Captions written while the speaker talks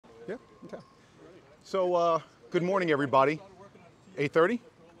Yeah, okay. So, good morning, everybody. 8:30,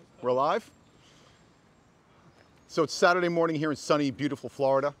 we're live. So it's Saturday morning here in sunny, beautiful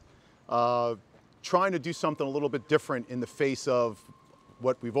Florida. Trying to do something a little bit different in the face of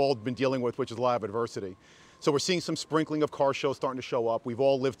what we've all been dealing with, which is a lot of adversity. So we're seeing some sprinkling of car shows starting to show up. We've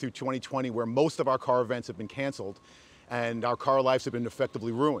all lived through 2020 where most of our car events have been canceled and our car lives have been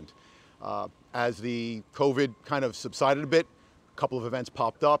effectively ruined. As the COVID kind of subsided a bit, a couple of events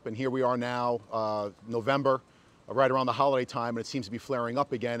popped up, and here we are now, November, right around the holiday time, and it seems to be flaring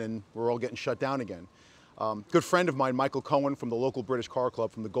up again, and we're all getting shut down again. Good friend of mine, Michael Cohen from the local British Car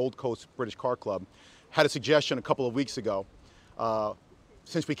Club, from the Gold Coast British Car Club, had a suggestion a couple of weeks ago.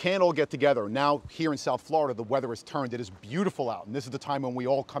 Since we can't all get together, now here in South Florida, the weather has turned. It is beautiful out, and this is the time when we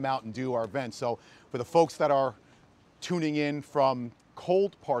all come out and do our events. So for the folks that are tuning in from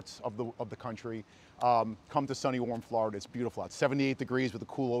cold parts of the country, come to sunny, warm Florida. It's beautiful out. 78 degrees with a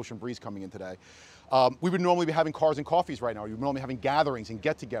cool ocean breeze coming in today. We would normally be having cars and coffees right now. We would normally be having gatherings and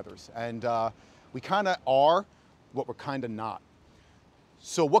get-togethers. And we kind of are what we're kind of not.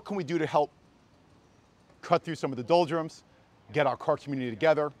 So what can we do to help cut through some of the doldrums, get our car community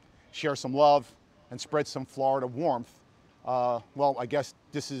together, share some love, and spread some Florida warmth? Well, I guess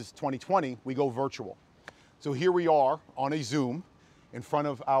this is 2020. We go virtual. So here we are on a Zoom in front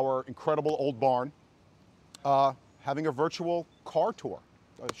of our incredible old barn, having a virtual car tour,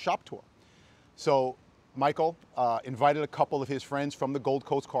 a shop tour. So Michael invited a couple of his friends from the Gold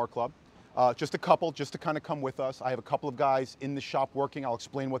Coast Car Club, just a couple, just to kind of come with us. I have a couple of guys in the shop working. I'll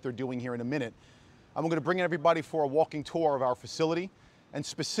explain what they're doing here in a minute. I'm going to bring everybody for a walking tour of our facility, and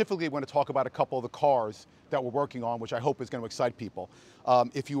specifically I'm going to talk about a couple of the cars that we're working on, which I hope is going to excite people.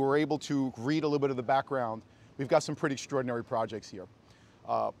 If you were able to read a little bit of the background, we've got some pretty extraordinary projects here.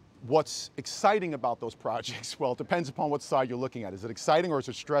 What's exciting about those projects? Well, it depends upon what side you're looking at. Is it exciting or is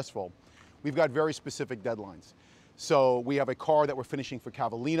it stressful? We've got very specific deadlines. So we have a car that we're finishing for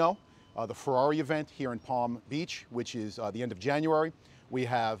Cavallino, the Ferrari event here in Palm Beach, which is the end of January. We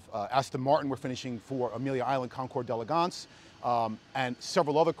have Aston Martin we're finishing for Amelia Island Concours d'Elegance, and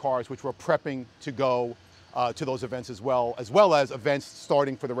several other cars which we're prepping to go to those events as well as events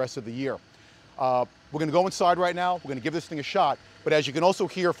starting for the rest of the year. We're going to go inside right now. We're going to give this thing a shot. But as you can also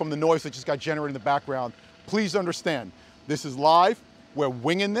hear from the noise that just got generated in the background, please understand, this is live. We're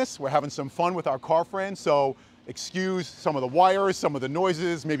winging this. We're having some fun with our car friends. So excuse some of the wires, some of the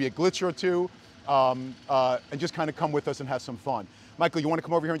noises, maybe a glitch or two, and just kind of come with us and have some fun. Michael, you want to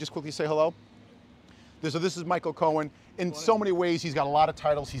come over here and just quickly say hello? So this is Michael Cohen. In so many ways, he's got a lot of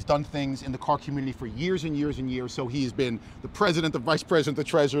titles. He's done things in the car community for years and years and years. So he's been the president, the vice president, the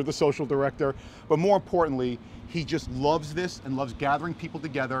treasurer, the social director. But more importantly, he just loves this and loves gathering people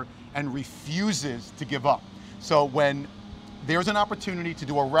together and refuses to give up. So when there's an opportunity to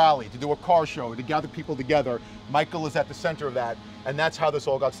do a rally, to do a car show, to gather people together, Michael is at the center of that. And that's how this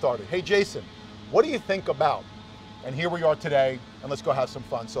all got started. Hey, Jason, what do you think about? And here we are today, and let's go have some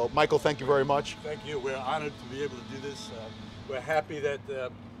fun. So, Michael, thank you very much. Thank you. We're honored to be able to do this. We're happy that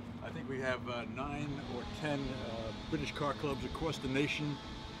I think we have 9 or 10 British car clubs across the nation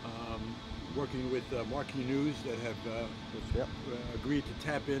working with Marquee News that have agreed to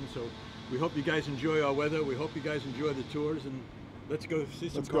tap in. So we hope you guys enjoy our weather. We hope you guys enjoy the tours, and let's go see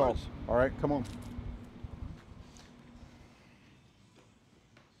some cars. All right, come on.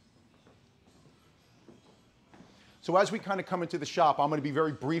 So as we kind of come into the shop, I'm going to be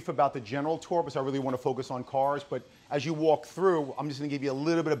very brief about the general tour because I really want to focus on cars. But as you walk through, I'm just going to give you a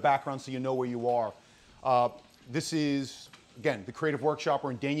little bit of background so you know where you are. This is, again, the Creative Workshop.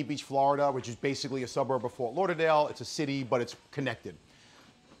 We're in Dania Beach, Florida, which is basically a suburb of Fort Lauderdale. It's a city, but it's connected.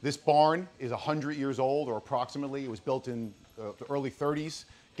 This barn is 100 years old, or approximately. It was built in the early 30s,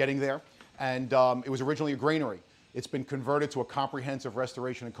 getting there. And it was originally a granary. It's been converted to a comprehensive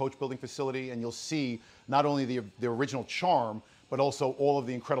restoration and coach building facility, and you'll see not only the original charm, but also all of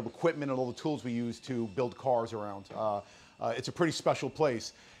the incredible equipment and all the tools we use to build cars around. It's a pretty special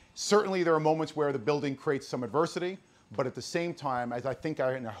place. Certainly there are moments where the building creates some adversity, but at the same time, as I think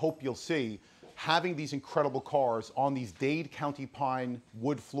and I hope you'll see, having these incredible cars on these Dade County pine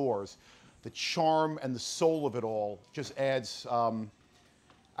wood floors, the charm and the soul of it all just adds,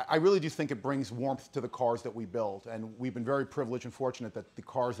 I really do think it brings warmth to the cars that we build, and we've been very privileged and fortunate that the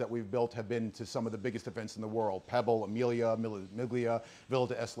cars that we've built have been to some of the biggest events in the world: Pebble, Amelia, Miglia, Villa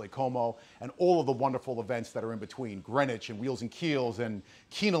d'Este Como, and all of the wonderful events that are in between, Greenwich and Wheels and Keels and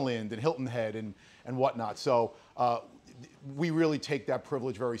Keeneland and Hilton Head and whatnot. So we really take that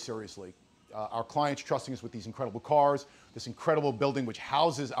privilege very seriously. Our clients trusting us with these incredible cars, this incredible building which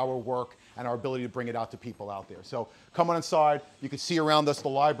houses our work, and our ability to bring it out to people out there. So come on inside. You can see around us the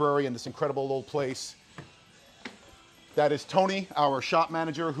library and this incredible little place. That is Tony, our shop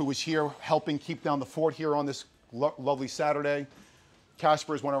manager, who is here helping keep down the fort here on this lovely Saturday.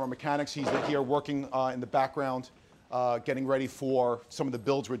 Casper is one of our mechanics. He's here working in the background, getting ready for some of the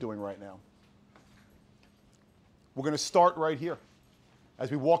builds we're doing right now. We're going to start right here.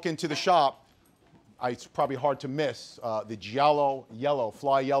 As we walk into the shop, it's probably hard to miss the Giallo yellow,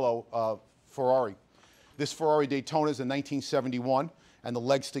 fly yellow Ferrari. This Ferrari Daytona is in 1971, and the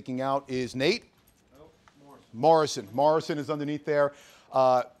leg sticking out is Nate? Nope, Morrison. Morrison is underneath there.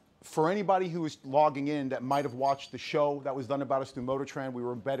 For anybody who is logging in that might have watched the show that was done about us through Motor Trend, we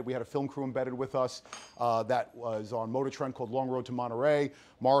were embedded, we had a film crew embedded with us that was on Motor Trend called Long Road to Monterey.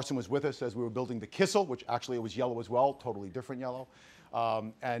 Morrison was with us as we were building the Kissel, which actually it was yellow as well, totally different yellow,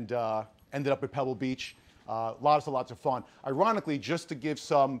 and ended up at Pebble Beach. Lots of fun. Ironically, just to give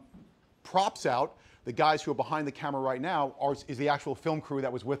some props out, the guys who are behind the camera right now is the actual film crew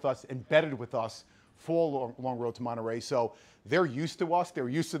that was with us, embedded with us for Long Road to Monterey. So they're used to us, they're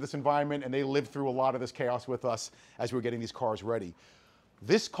used to this environment, and they lived through a lot of this chaos with us as we were getting these cars ready.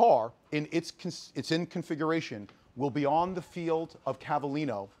 This car, in its configuration, will be on the field of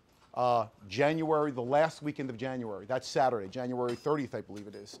Cavallino January, the last weekend of January. That's Saturday, January 30th, I believe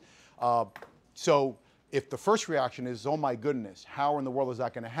it is. So if the first reaction is, oh my goodness, how in the world is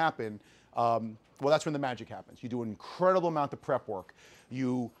that going to happen? Well, that's when the magic happens. You do an incredible amount of prep work.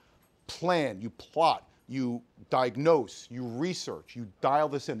 You plan, you plot, you diagnose, you research, you dial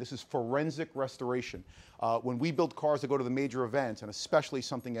this in. This is forensic restoration. When we build cars that go to the major events, and especially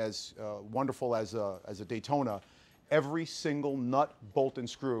something as wonderful as a Daytona, every single nut, bolt, and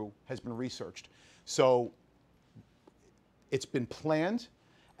screw has been researched. So it's been planned,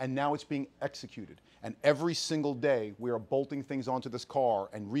 and now it's being executed. And every single day, we are bolting things onto this car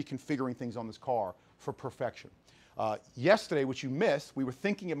and reconfiguring things on this car for perfection. Yesterday, which you missed, we were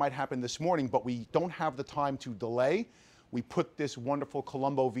thinking it might happen this morning, but we don't have the time to delay. We put this wonderful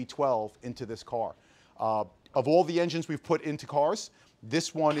Colombo V12 into this car. Of all the engines we've put into cars,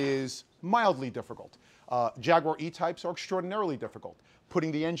 this one is mildly difficult. Jaguar E-Types are extraordinarily difficult.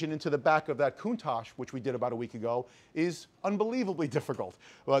 Putting the engine into the back of that Countach, which we did about a week ago, is unbelievably difficult.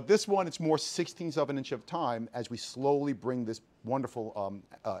 But this one, it's more 1/16 of an inch of time as we slowly bring this wonderful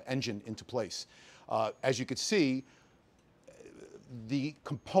engine into place. As you can see, the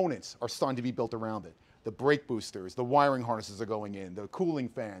components are starting to be built around it. The brake boosters, the wiring harnesses are going in, the cooling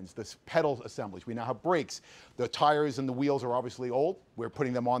fans, the pedal assemblies. We now have brakes. The tires and the wheels are obviously old. We're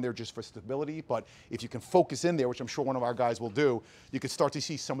putting them on there just for stability, but if you can focus in there, which I'm sure one of our guys will do, you can start to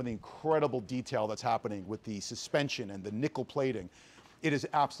see some of the incredible detail that's happening with the suspension and the nickel plating. It is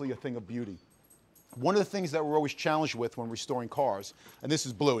absolutely a thing of beauty. One of the things that we're always challenged with when restoring cars, and this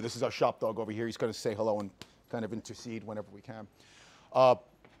is Blue, this is our shop dog over here, he's going to say hello and kind of intercede whenever we can,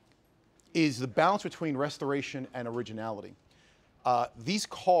 is the balance between restoration and originality. These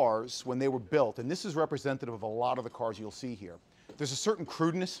cars, when they were built, and this is representative of a lot of the cars you'll see here, there's a certain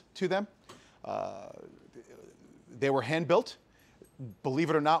crudeness to them. They were hand-built. Believe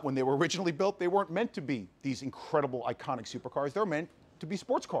it or not, when they were originally built, they weren't meant to be these incredible, iconic supercars. They were meant to be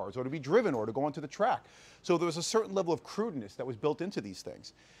sports cars or to be driven or to go onto the track. So there was a certain level of crudeness that was built into these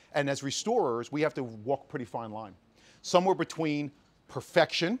things. And as restorers, we have to walk a pretty fine line. Somewhere between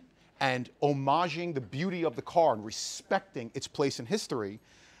perfection and homaging the beauty of the car and respecting its place in history,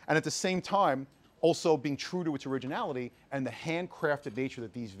 and at the same time, also being true to its originality and the handcrafted nature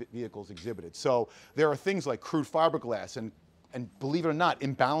that these vehicles exhibited. So there are things like crude fiberglass and believe it or not,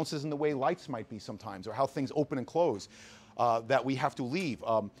 imbalances in the way lights might be sometimes or how things open and close. That we have to leave,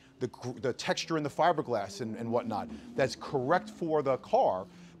 the texture in the fiberglass and whatnot, that's correct for the car,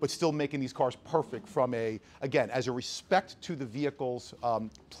 but still making these cars perfect from again, as a respect to the vehicle's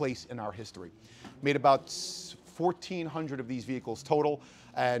place in our history. Made about 1,400 of these vehicles total,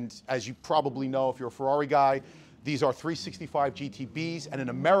 and as you probably know if you're a Ferrari guy, these are 365 GTBs, and in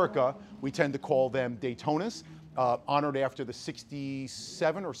America, we tend to call them Daytonas, honored after the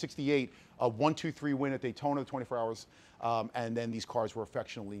 67 or 68 1-2-3 win at Daytona, the 24 hours, and then these cars were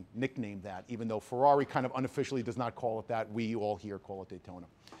affectionately nicknamed that, even though Ferrari kind of unofficially does not call it that, we all here call it Daytona.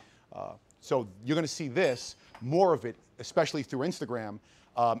 So you're going to see this, more of it, especially through Instagram,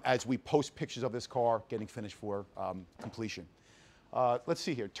 as we post pictures of this car getting finished for completion. Let's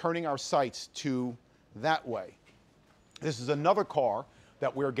see here, turning our sights to that way. This is another car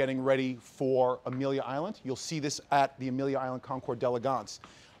that we're getting ready for Amelia Island. You'll see this at the Amelia Island Concours d'Elegance.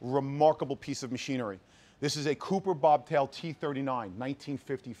 Remarkable piece of machinery. This is a Cooper Bobtail T39,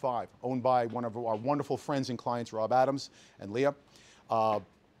 1955, owned by one of our wonderful friends and clients, Rob Adams and Leah.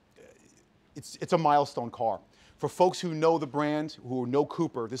 it's a milestone car. For folks who know the brand, who know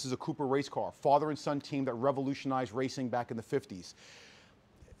Cooper, this is a Cooper race car, father and son team that revolutionized racing back in the 50s.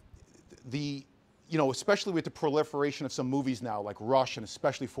 Especially with the proliferation of some movies now, like Rush and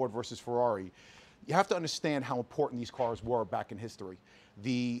especially Ford versus Ferrari, you have to understand how important these cars were back in history.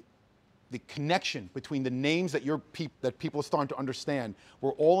 The connection between the names that that people are starting to understand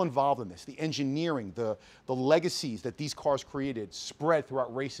were all involved in this. The engineering, the legacies that these cars created spread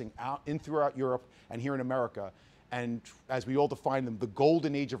throughout racing throughout Europe and here in America. And as we all define them, the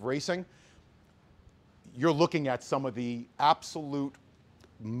golden age of racing. You're looking at some of the absolute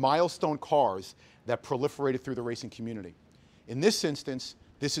milestone cars that proliferated through the racing community. In this instance,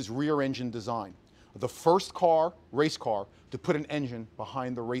 this is rear engine design. The first race car, to put an engine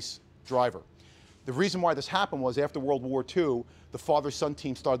behind the race driver. The reason why this happened was after World War II, the father-son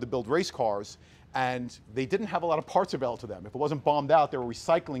team started to build race cars, and they didn't have a lot of parts available to them. If it wasn't bombed out, they were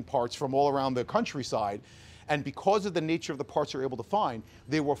recycling parts from all around the countryside. And because of the nature of the parts they were able to find,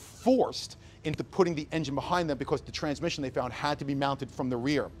 they were forced into putting the engine behind them because the transmission they found had to be mounted from the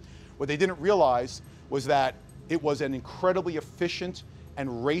rear. What they didn't realize was that it was an incredibly efficient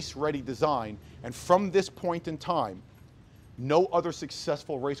and race-ready design. And from this point in time, no other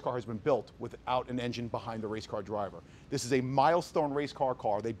successful race car has been built without an engine behind the race car driver. This is a milestone race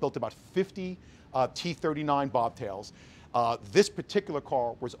car. They built about 50 T39 bobtails. This particular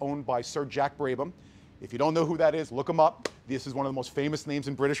car was owned by Sir Jack Brabham. If you don't know who that is, look him up. This is one of the most famous names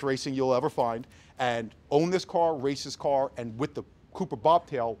in British racing you'll ever find. And owned this car, raced this car, and with the Cooper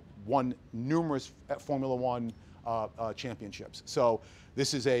bobtail, won numerous Formula One championships. So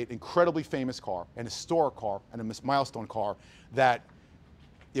this is an incredibly famous car, an historic car, and a milestone car that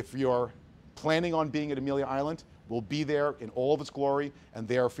if you're planning on being at Amelia Island, will be there in all of its glory and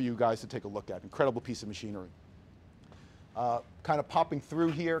there for you guys to take a look at. Incredible piece of machinery. Kind of popping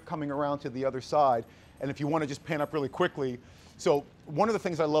through here, coming around to the other side. And if you want to just pan up really quickly. So one of the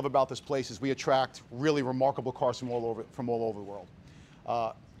things I love about this place is we attract really remarkable cars from all over the world.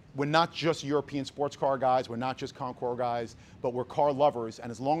 We're not just European sports car guys, we're not just Concours guys, but we're car lovers. And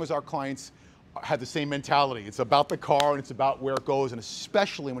as long as our clients have the same mentality, it's about the car and it's about where it goes, and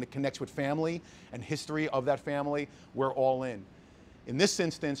especially when it connects with family and history of that family, we're all in. In this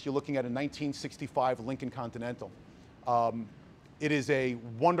instance, you're looking at a 1965 Lincoln Continental. It is a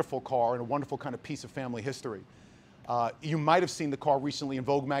wonderful car and a wonderful kind of piece of family history. You might have seen the car recently in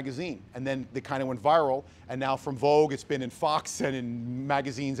Vogue magazine, and then they kind of went viral, and now from Vogue it's been in Fox and in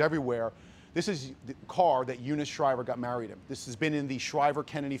magazines everywhere. This is the car that Eunice Shriver got married in. This has been in the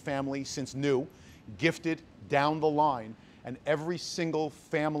Shriver-Kennedy family since new, gifted down the line, and every single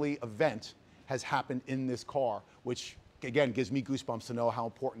family event has happened in this car, which again gives me goosebumps to know how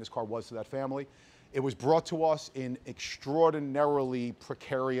important this car was to that family. It was brought to us in extraordinarily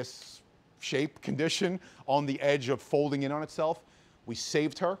precarious shape, condition, on the edge of folding in on itself. We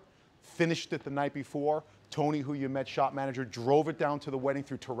saved her, finished it the night before. Tony, who you met, shop manager, drove it down to the wedding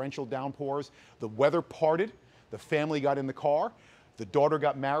through torrential downpours. The weather parted, the family got in the car, the daughter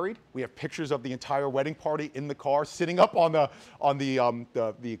got married. We have pictures of the entire wedding party in the car, sitting up on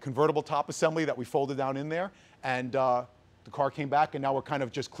the convertible top assembly that we folded down in there. And the car came back, and now we're kind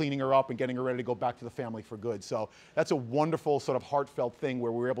of just cleaning her up and getting her ready to go back to the family for good. So that's a wonderful sort of heartfelt thing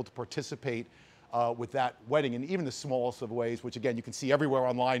where we were able to participate with that wedding in even the smallest of ways, which again, you can see everywhere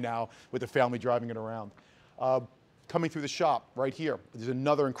online now with the family driving it around. Coming through the shop right here, there's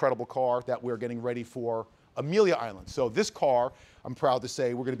another incredible car that we're getting ready for Amelia Island. So this car, I'm proud to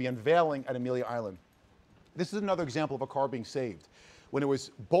say, we're going to be unveiling at Amelia Island. This is another example of a car being saved. When it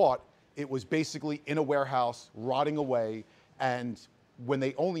was bought, it was basically in a warehouse, rotting away, and when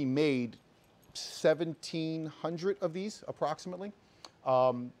they only made 1,700 of these, approximately,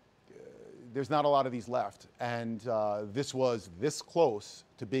 there's not a lot of these left. And this was this close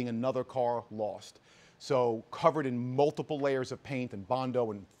to being another car lost. So covered in multiple layers of paint and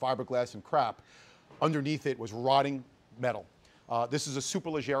Bondo and fiberglass and crap, underneath it was rotting metal. This is a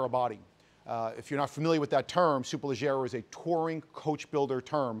Superleggera body. If you're not familiar with that term, Superleggera is a touring coach builder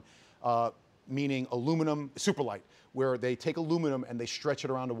term, meaning aluminum, superlight, where they take aluminum and they stretch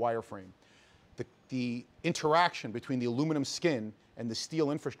it around a wireframe. The interaction between the aluminum skin and the steel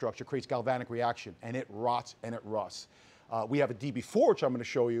infrastructure creates galvanic reaction, and it rots and it rusts. We have a DB4, which I'm going to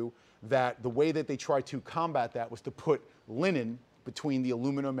show you, that the way that they tried to combat that was to put linen between the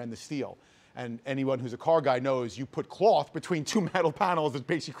aluminum and the steel. And anyone who's a car guy knows you put cloth between two metal panels, it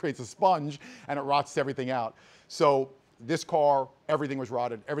basically creates a sponge and it rots everything out. So this car, everything was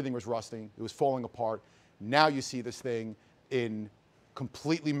rotted, everything was rusting, it was falling apart. Now you see this thing in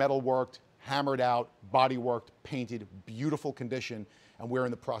completely metal worked, hammered out, body worked, painted, beautiful condition. and we're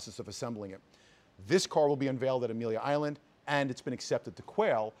in the process of assembling it. This car will be unveiled at Amelia Island, and it's been accepted to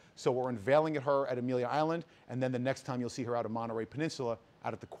Quail, so we're unveiling her at Amelia Island, and then the next time you'll see her out of Monterey Peninsula,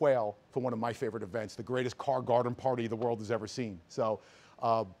 out at the Quail, for one of my favorite events, the greatest car garden party the world has ever seen. So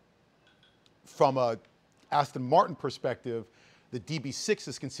from a Aston Martin perspective, the DB6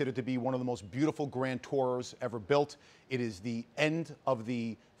 is considered to be one of the most beautiful Grand Tourers ever built. It is the end of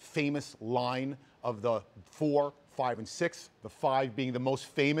the famous line of the 4, 5, and 6, the 5 being the most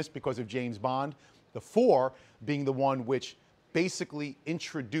famous because of James Bond, the 4 being the one which basically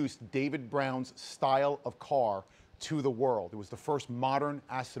introduced David Brown's style of car to the world. It was the first modern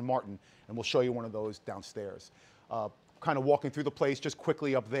Aston Martin, and we'll show you one of those downstairs. Kind of walking through the place, just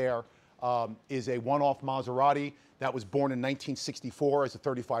quickly up there, is a one-off Maserati that was born in 1964 as a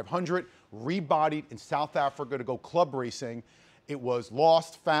 3500, rebodied in South Africa to go club racing. It was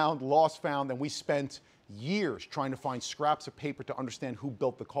lost, found, and we spent years trying to find scraps of paper to understand who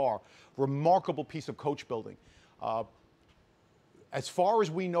built the car. Remarkable piece of coach building. As far as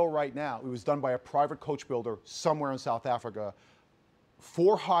we know right now, it was done by a private coach builder somewhere in South Africa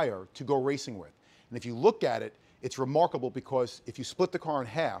for hire to go racing with. And if you look at it, it's remarkable because if you split the car in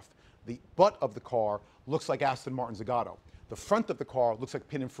half, the butt of the car looks like Aston Martin Zagato. The front of the car looks like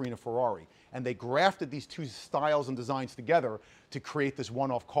Pininfarina Ferrari. And they grafted these two styles and designs together to create this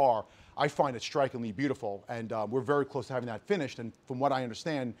one-off car. I find it strikingly beautiful, and we're very close to having that finished. And from what I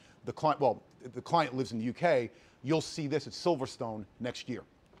understand, the client lives in the UK. You'll see this at Silverstone next year.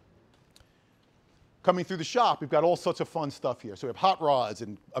 Coming through the shop, we've got all sorts of fun stuff here. So we have hot rods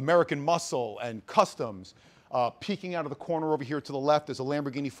and American muscle and customs. Peeking out of the corner over here to the left is a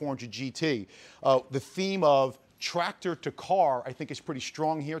Lamborghini 400 GT. The theme of tractor to car, I think, is pretty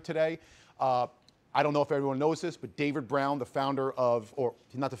strong here today. I don't know if everyone knows this, but David Brown, the founder of, or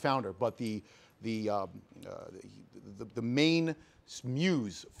not the founder, but the main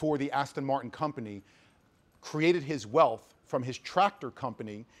muse for the Aston Martin company, created his wealth from his tractor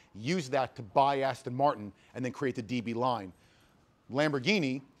company, used that to buy Aston Martin, and then create the DB line.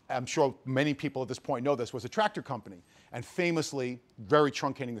 Lamborghini, I'm sure many people at this point know this, was a tractor company. And famously, very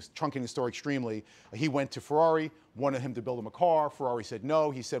truncating the story extremely, he went to Ferrari, wanted him to build him a car. Ferrari said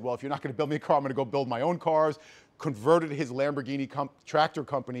no. He said, well, if you're not going to build me a car, I'm going to go build my own cars. Converted his Lamborghini tractor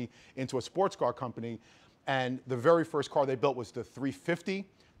company into a sports car company. And the very first car they built was the 350.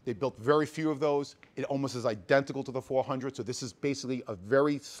 They built very few of those. It almost is identical to the 400. So this is basically a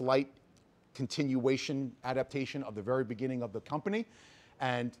very slight continuation adaptation of the very beginning of the company.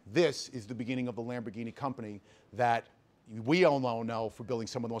 And this is the beginning of the Lamborghini company that we all know for building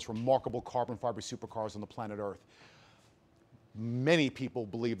some of the most remarkable carbon fiber supercars on the planet Earth. Many people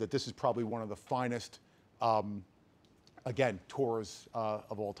believe that this is probably one of the finest, again, tours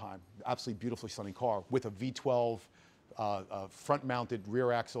of all time. Absolutely beautifully stunning car with a V12 front-mounted,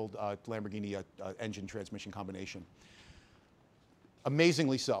 rear-axled Lamborghini engine transmission combination.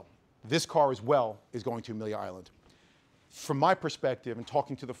 Amazingly so. This car as well is going to Amelia Island. From my perspective, and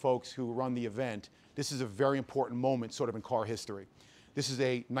talking to the folks who run the event, this is a very important moment sort of in car history. This is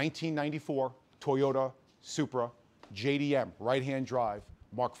a 1994 Toyota Supra JDM, right-hand drive,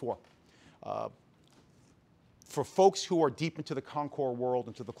 Mark IV. For folks who are deep into the Concours world,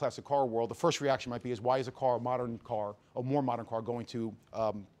 into the classic car world, the first reaction might be is, why is a car, a modern car, a more modern car, going to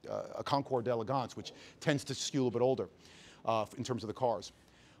a Concours d'Elegance, which tends to skew a little bit older in terms of the cars?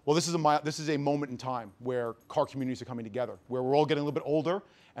 Well, this is a moment in time where car communities are coming together, where we're all getting a little bit older,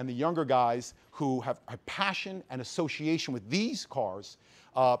 and the younger guys who have a passion and association with these cars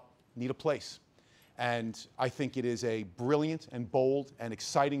need a place. And I think it is a brilliant and bold and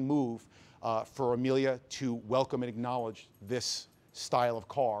exciting move for Amelia to welcome and acknowledge this style of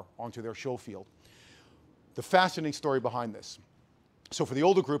car onto their show field. The fascinating story behind this. So for the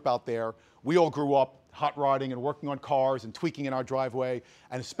older group out there, we all grew up hot rodding and working on cars and tweaking in our driveway,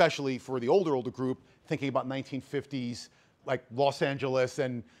 and especially for the older group, thinking about 1950s, like Los Angeles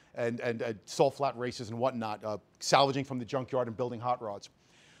and salt flat races and whatnot, salvaging from the junkyard and building hot rods.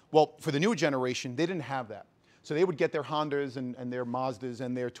 Well, for the newer generation, they didn't have that. So they would get their Hondas and their Mazdas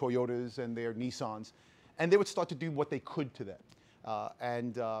and their Toyotas and their Nissans, and they would start to do what they could to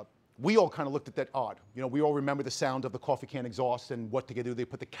that. We all kind of looked at that odd. You know, we all remember the sound of the coffee can exhaust and what to do. They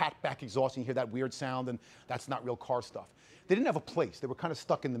put the catback exhaust and you hear that weird sound, and that's not real car stuff. They didn't have a place. They were kind of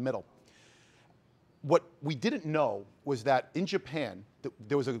stuck in the middle. What we didn't know was that in Japan,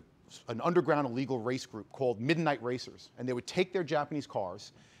 there was an underground illegal race group called Midnight Racers, and they would take their Japanese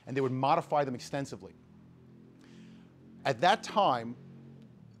cars and they would modify them extensively. At that time,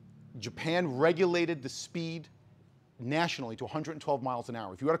 Japan regulated the speed nationally to 112 miles an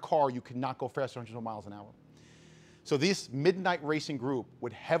hour. If you had a car, you could not go faster than 112 miles an hour. So this midnight racing group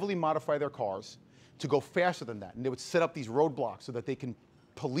would heavily modify their cars to go faster than that. And they would set up these roadblocks so that they can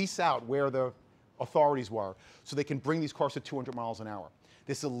police out where the authorities were, so they can bring these cars to 200 miles an hour.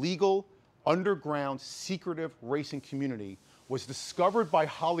 This illegal, underground, secretive racing community was discovered by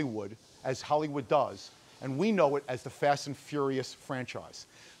Hollywood, as Hollywood does, and we know it as the Fast and Furious franchise.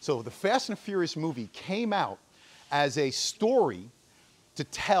 So the Fast and Furious movie came out as a story to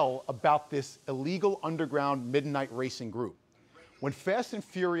tell about this illegal underground midnight racing group. When Fast and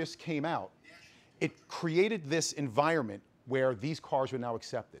Furious came out, it created this environment where these cars were now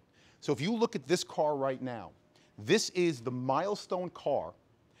accepted. So if you look at this car right now, this is the milestone car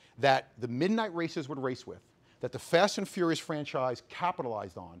that the midnight racers would race with, that the Fast and Furious franchise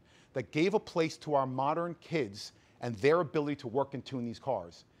capitalized on, that gave a place to our modern kids and their ability to work and tune these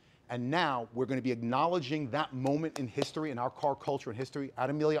cars. And now we're going to be acknowledging that moment in history, in our car culture and history, at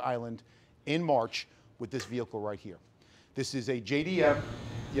Amelia Island in March with this vehicle right here. This is a JDM.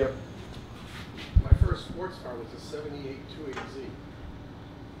 Yep. My first sports car was a 78 280Z.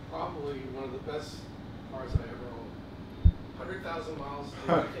 Probably one of the best cars I ever owned. 100,000 miles.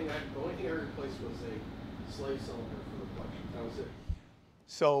 The only thing I replaced was a slave cylinder for the clutch. That was it.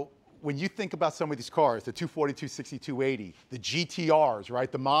 So when you think about some of these cars, the 240, 260, 280, the GTRs,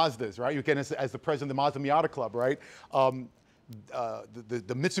 right, the Mazdas, right, you get as the president of the Mazda Miata Club, right,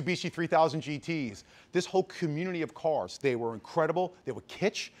 the Mitsubishi 3000 GTs, this whole community of cars, they were incredible, they were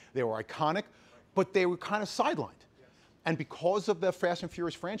kitsch, they were iconic, but they were kind of sidelined. And because of the Fast and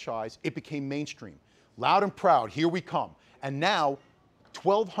Furious franchise, it became mainstream. Loud and proud, here we come. And now,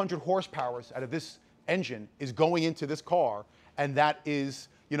 1,200 horsepower out of this engine is going into this car, and that is,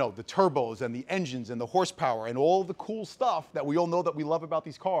 you know, the turbos and the engines and the horsepower and all the cool stuff that we all know that we love about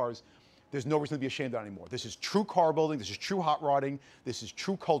these cars. There's no reason to be ashamed of it anymore. This is true car building, this is true hot rodding, this is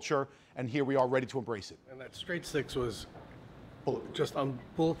true culture, and here we are ready to embrace it. And that straight six was Bulletproof. just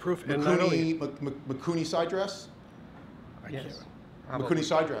bulletproof. And not only Mikuni side dress? yes. Mikuni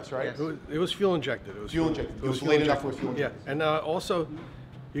side dress, right? Yes. It was fuel injected. It was Fuel injected. It was late enough for fuel injected. Yeah, and also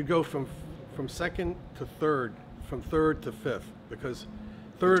you go from second to third, from third to fifth, because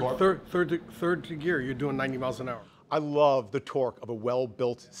third to gear, you're doing 90 miles an hour. I love the torque of a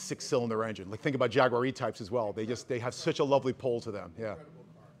well-built six-cylinder engine. Like think about Jaguar E-types as well. They have such a lovely pull to them. Yeah,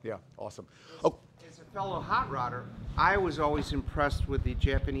 yeah, awesome. Oh, as a fellow hot rodder, I was always impressed with the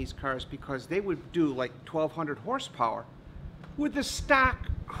Japanese cars because they would do like 1,200 horsepower with the stock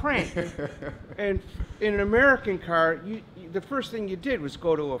crank. And in an American car, the first thing you did was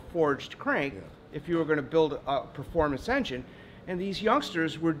go to a forged crank if you were going to build a performance engine. And these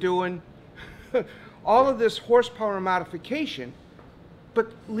youngsters were doing all of this horsepower modification,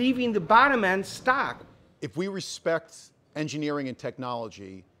 but leaving the bottom end stock. if we respect engineering and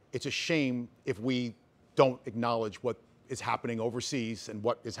technology, it's a shame if we don't acknowledge what is happening overseas and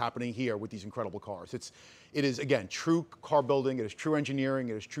what is happening here with these incredible cars. It is, again, true car building, it is true engineering,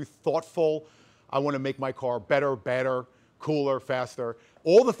 it is true thoughtful. I want to make my car better, cooler, faster.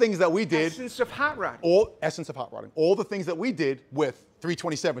 All the things that we did. Essence of hot rodding. All essence of hot rodding. All the things that we did with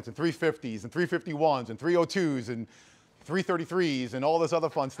 327s and 350s and 351s and 302s and 333s and all this other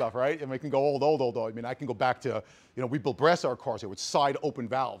fun stuff, right? And we can go old. I mean, I can go back to, we built brass our cars here with side open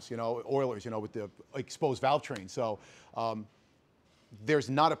valves, Oilers, with the exposed valve train. So there's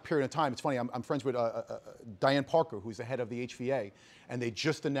not a period of time. It's funny, I'm friends with Diane Parker, who's the head of the HVA, and they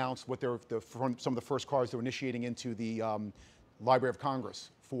just announced what some of the first cars they're initiating into the Library of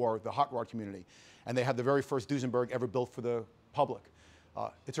Congress for the hot rod community. And they had the very first Duesenberg ever built for the public.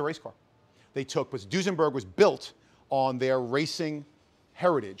 It's a race car. Because Duesenberg was built on their racing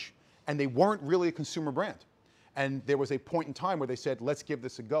heritage, and they weren't really a consumer brand. And there was a point in time where they said, let's give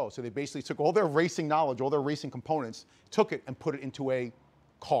this a go. So they basically took all their racing knowledge, all their racing components, took it and put it into a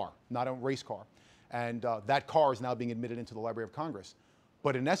car, not a race car. And that car is now being admitted into the Library of Congress.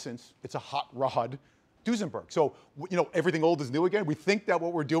 But in essence, it's a hot rod Duesenberg. So, everything old is new again. We think that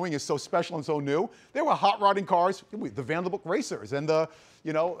what we're doing is so special and so new. There were hot rodding cars, the Vanderbilt racers, and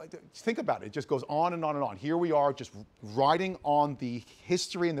think about it. It just goes on and on and on. Here we are just riding on the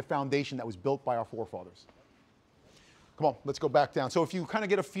history and the foundation that was built by our forefathers. Come on, let's go back down. So if you kind of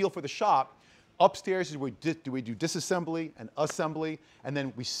get a feel for the shop, upstairs is where we do disassembly and assembly, and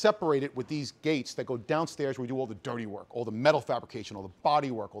then we separate it with these gates that go downstairs where we do all the dirty work, all the metal fabrication, all the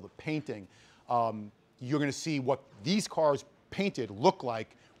body work, all the painting. You're going to see what these cars painted look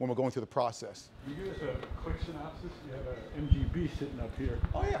like when we're going through the process. Can you give us a quick synopsis? You have an MGB sitting up here.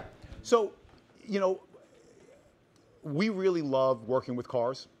 Oh, yeah. So, we really love working with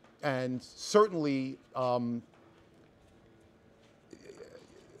cars, and certainly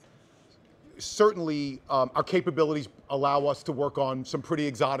certainly our capabilities allow us to work on some pretty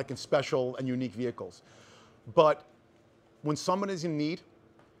exotic and special and unique vehicles. But when someone is in need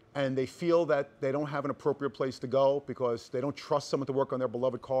and they feel that they don't have an appropriate place to go because they don't trust someone to work on their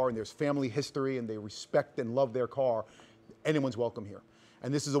beloved car and there's family history and they respect and love their car, anyone's welcome here.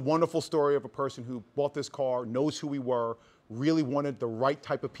 And this is a wonderful story of a person who bought this car, knows who we were, really wanted the right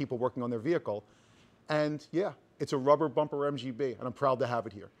type of people working on their vehicle. And yeah, it's a rubber bumper MGB, and I'm proud to have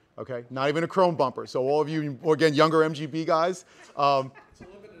it here, okay? Not even a chrome bumper. So all of you, again, younger MGB guys, It's a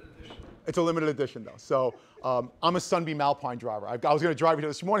limited edition. it's a limited edition though. So I'm a Sunbeam Alpine driver. I was gonna drive here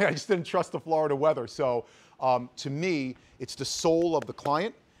this morning, I just didn't trust the Florida weather. So to me, it's the soul of the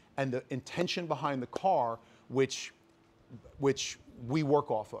client and the intention behind the car which we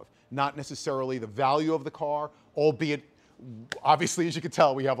work off of. Not necessarily the value of the car, albeit, obviously, as you can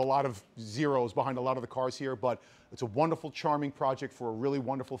tell, we have a lot of zeros behind a lot of the cars here, but it's a wonderful, charming project for a really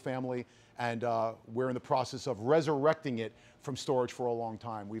wonderful family, and we're in the process of resurrecting it from storage for a long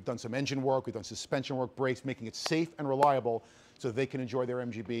time. We've done some engine work, we've done suspension work, brakes, making it safe and reliable so that they can enjoy their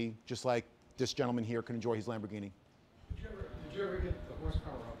MGB, just like this gentleman here can enjoy his Lamborghini. Did you ever get the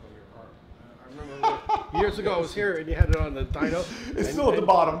horsepower up on your car? I remember years ago I was here and you had it on the dyno. It's still at the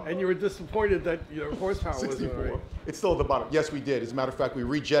bottom. And you were disappointed that your horsepower wasn't 64. right. It's still at the bottom. Yes, we did. As a matter of fact, we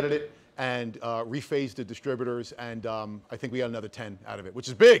rejetted it and rephased the distributors, and I think we got another 10 out of it, which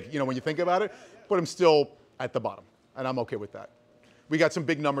is big, you know, when you think about it, but I'm still at the bottom, and I'm okay with that. We got some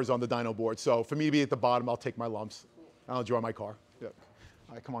big numbers on the dyno board, so for me to be at the bottom, I'll take my lumps. I'll enjoy my car. Yeah.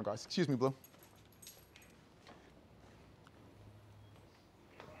 All right, come on, guys. Excuse me, Blue.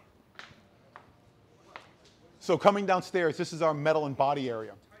 So coming downstairs, this is our metal and body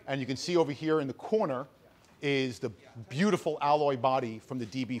area. And you can see over here in the corner is the beautiful alloy body from the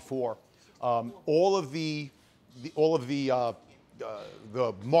DB4. All of the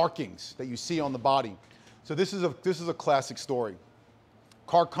markings that you see on the body. So this is a classic story.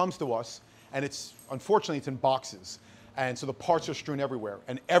 Car comes to us, and unfortunately it's in boxes. And so the parts are strewn everywhere.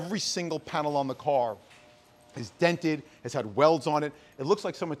 And every single panel on the car is dented, has had welds on it. It looks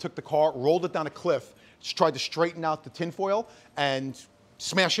like someone took the car, rolled it down a cliff, tried to straighten out the tinfoil and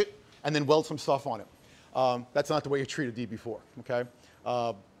smash it, and then weld some stuff on it. That's not the way you treat a DB4, okay?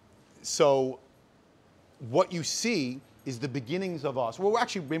 So what you see is the beginnings of us. Well, we're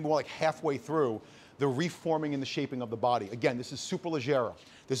actually maybe more like halfway through the reforming and the shaping of the body. Again, this is Superleggera.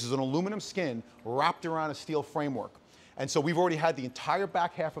 This is an aluminum skin wrapped around a steel framework. And so we've already had the entire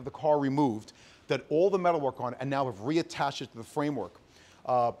back half of the car removed, that all the metalwork on it, and now have reattached it to the framework.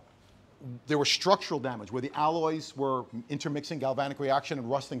 There was structural damage where the alloys were intermixing, galvanic reaction, and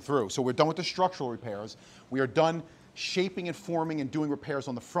rusting through. So we're done with the structural repairs. We are done shaping and forming and doing repairs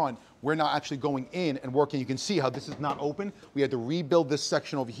on the front. We're now actually going in and working. You can see how this is not open. We had to rebuild this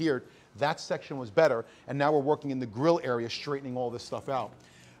section over here. That section was better, and now we're working in the grill area, straightening all this stuff out.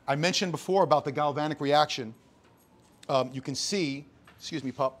 I mentioned before about the galvanic reaction. You can see, excuse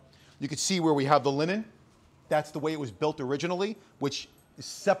me, pup, you can see where we have the linen. That's the way it was built originally, which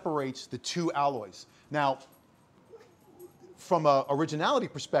separates the two alloys. Now, from an originality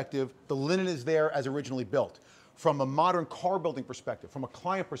perspective, the linen is there as originally built. From a modern car building perspective, from a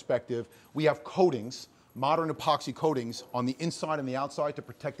client perspective, we have coatings, modern epoxy coatings on the inside and the outside to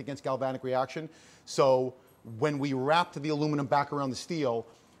protect against galvanic reaction. So when we wrap the aluminum back around the steel,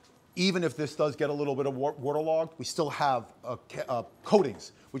 even if this does get a little bit of waterlogged, we still have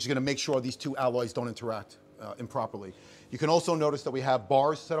coatings, which is going to make sure these two alloys don't interact improperly. You can also notice that we have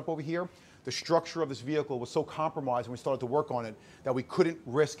bars set up over here. The structure of this vehicle was so compromised when we started to work on it that we couldn't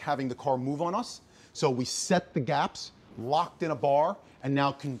risk having the car move on us. So we set the gaps, locked in a bar, and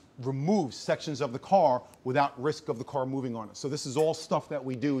now can remove sections of the car without risk of the car moving on us. So this is all stuff that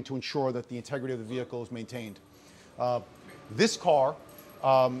we do to ensure that the integrity of the vehicle is maintained. This car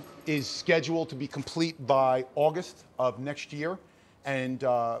is scheduled to be complete by August of next year, and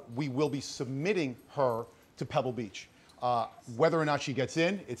we will be submitting her to Pebble Beach. Whether or not she gets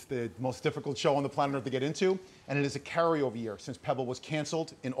in, it's the most difficult show on the planet Earth to get into, and it is a carryover year since Pebble was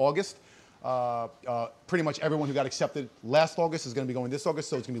canceled in August. Pretty much everyone who got accepted last August is going to be going this August,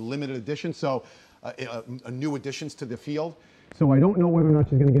 so it's going to be limited edition, so new additions to the field. So I don't know whether or not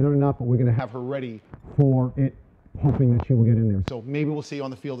she's going to get in or not, but we're going to have her ready for it, hoping that she will get in there. So maybe we'll see you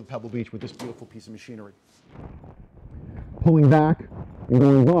on the field at Pebble Beach with this beautiful piece of machinery. Pulling back and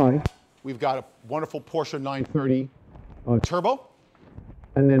going by, we've got a wonderful Porsche 930 turbo.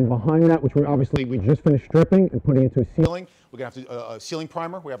 And then behind that, which we just finished stripping and putting into a ceiling. We're going to have to, a ceiling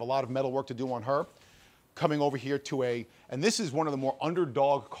primer. We have a lot of metal work to do on her. Coming over here to and this is one of the more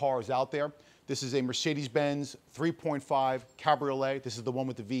underdog cars out there. This is a Mercedes-Benz 3.5 Cabriolet. This is the one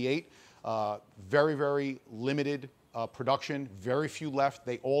with the V8. Very, very limited production, very few left.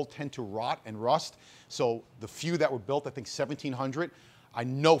 They all tend to rot and rust. So the few that were built, I think 1,700, I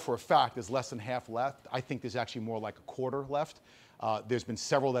know for a fact there's less than half left. I think there's actually more like a quarter left. There's been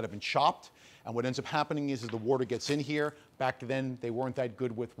several that have been chopped. And what ends up happening is the water gets in here. Back then, they weren't that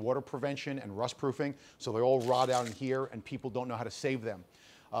good with water prevention and rust proofing. So they all rot out in here, and people don't know how to save them.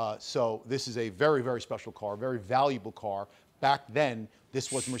 So this is a very, very special car, very valuable car. Back then,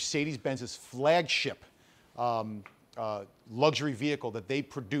 this was Mercedes-Benz's flagship luxury vehicle that they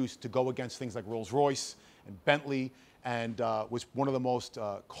produced to go against things like Rolls-Royce and Bentley, and was one of the most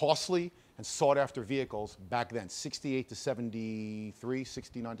costly and sought-after vehicles back then, 68 to 73,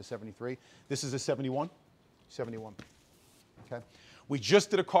 69 to 73. This is a 71, 71, okay? We just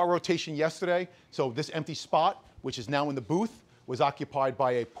did a car rotation yesterday, so this empty spot, which is now in the booth, was occupied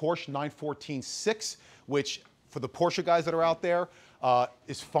by a Porsche 914-6, which, for the Porsche guys that are out there,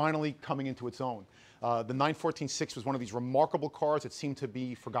 is finally coming into its own. The 914-6 was one of these remarkable cars that seemed to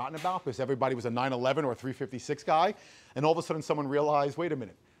be forgotten about because everybody was a 911 or a 356 guy, and all of a sudden someone realized, wait a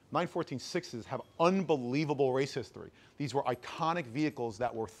minute, 914-6s have unbelievable race history. These were iconic vehicles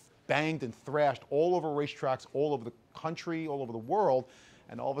that were banged and thrashed all over racetracks, all over the country, all over the world,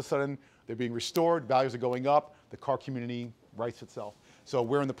 and all of a sudden they're being restored, values are going up, the car community rights itself. So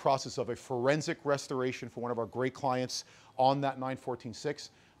we're in the process of a forensic restoration for one of our great clients on that 914-6.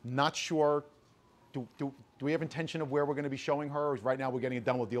 Not sure, do we have intention of where we're going to be showing her? Or right now we're getting it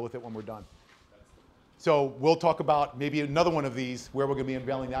done, we'll deal with it when we're done. So we'll talk about maybe another one of these where we're going to be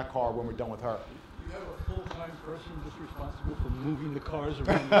unveiling that car when we're done with her. You have a full-time person just responsible for moving the cars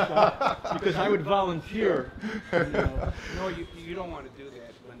around the shop? Because I would volunteer. No, you don't want to do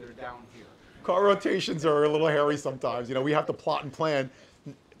that when they're down here. Car rotations are a little hairy sometimes. You know, we have to plot and plan.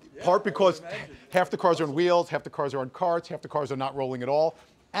 Part because half the cars are on wheels, half the cars are on carts, half the cars are not rolling at all.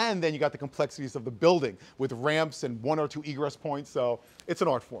 And then you got the complexities of the building with ramps and 1 or 2 egress points. So it's an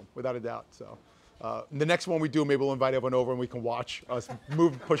art form, without a doubt. So the next one we do, maybe we'll invite everyone over and we can watch us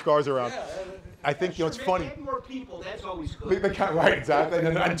move, push cars around. I think, you know, it's funny. Add more people, that's always good. Right, exactly.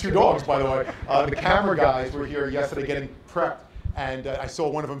 And 2 dogs, by the way. The camera guys were here yesterday getting prepped. And I saw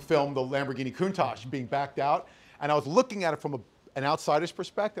one of them film the Lamborghini Countach being backed out. And I was looking at it from an outsider's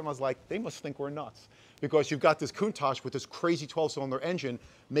perspective. I was like, they must think we're nuts. Because you've got this Countach with this crazy 12-cylinder engine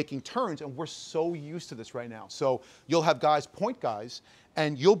making turns, and we're so used to this right now. So you'll have guys, point guys,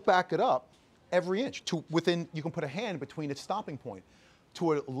 and you'll back it up every inch to within, you can put a hand between its stopping point.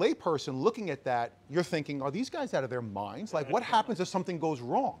 To a layperson looking at that, you're thinking, are these guys out of their minds? Like, what happens if something goes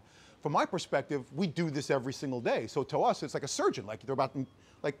wrong? From my perspective, we do this every single day. So to us, it's like a surgeon. Like, they're about to,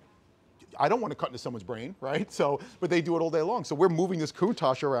 like, I don't want to cut into someone's brain, right? So, but they do it all day long. So we're moving this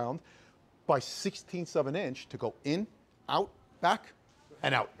Countach around by 1/16 of an inch to go in, out, back,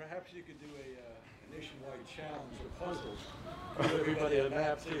 and out. Perhaps you could do a nationwide challenge of puzzles. Give everybody a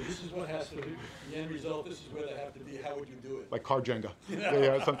map, say this is what has to be, the end result, this is where they have to be, how would you do it? Like car Jenga.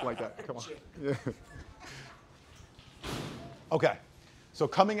 Yeah, something like that. Come on. Yeah. Okay, so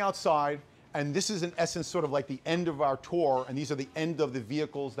coming outside, and this is in essence sort of like the end of our tour, and these are the end of the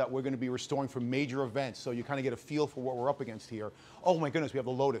vehicles that we're going to be restoring for major events, so you kind of get a feel for what we're up against here. Oh my goodness, we have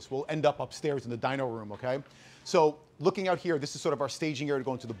the Lotus. We'll end up upstairs in the dyno room, okay? So looking out here, this is sort of our staging area to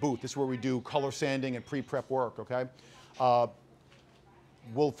go into the booth. This is where we do color sanding and pre-prep work, okay?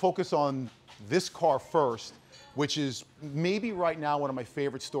 We'll focus on this car first, which is maybe right now one of my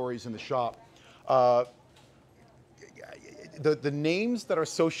favorite stories in the shop. The names that are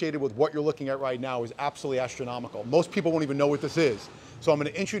associated with what you're looking at right now is absolutely astronomical. Most people won't even know what this is. So I'm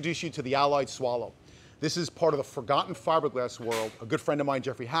going to introduce you to the Allied Swallow. This is part of the forgotten fiberglass world. A good friend of mine,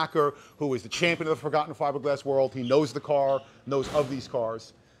 Jeffrey Hacker, who is the champion of the forgotten fiberglass world. He knows the car, knows of these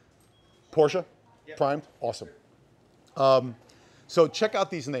cars. Porsche? Yep. Primed? Awesome. So check out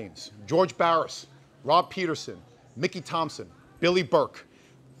these names. George Barris, Rob Peterson, Mickey Thompson, Billy Burke.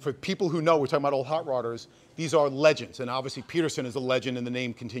 For people who know, we're talking about old hot rodders, these are legends. And obviously Peterson is a legend and the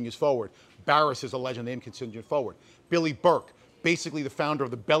name continues forward. Barris is a legend, the name continues forward. Billy Burke, basically the founder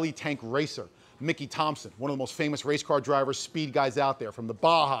of the Belly Tank Racer. Mickey Thompson, one of the most famous race car drivers, speed guys out there, from the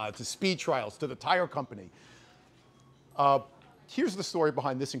Baja to speed trials to the tire company. Here's the story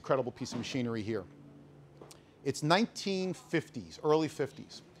behind this incredible piece of machinery here. It's 1950s, early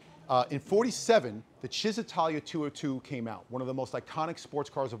 50s. In 47, the Cisitalia 202 came out, one of the most iconic sports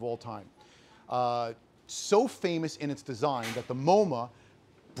cars of all time. So famous in its design that the MoMA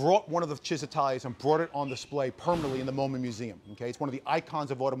brought one of the Cisitalias and brought it on display permanently in the MoMA Museum. Okay? It's one of the icons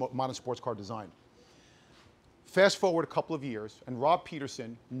of modern sports car design. Fast forward a couple of years, and Rob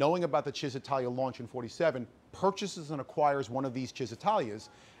Peterson, knowing about the Cisitalia launch in '47, purchases and acquires one of these Cisitalias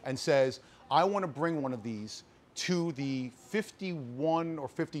and says, I want to bring one of these to the 51 or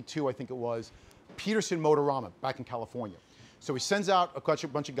 52, I think it was, Peterson Motorama back in California. So he sends out a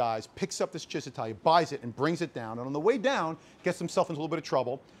bunch of guys, picks up this Cisitalia, buys it, and brings it down. And on the way down, gets himself into a little bit of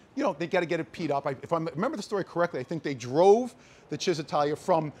trouble. You know, they got to get it peed up. If I remember the story correctly, I think they drove the Cisitalia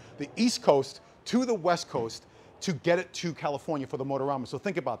from the East Coast to the West Coast to get it to California for the Motorama. So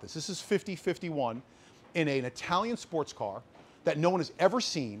think about this. This is 50-51 in an Italian sports car that no one has ever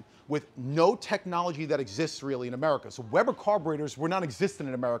seen, with no technology that exists really in America. So Weber carburetors were non-existent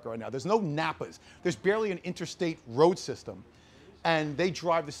in America right now. There's no Napas. There's barely an interstate road system. And they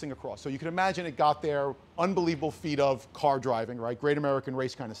drive this thing across. So you can imagine it got there, unbelievable feat of car driving, right? Great American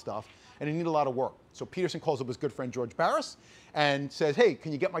race kind of stuff. And it needed a lot of work. So Peterson calls up his good friend George Barris and says, hey,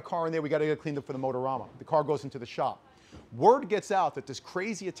 can you get my car in there? We got to get it cleaned up for the Motorama. The car goes into the shop. Word gets out that this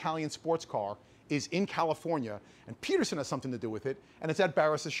crazy Italian sports car is in California, and Peterson has something to do with it, and it's at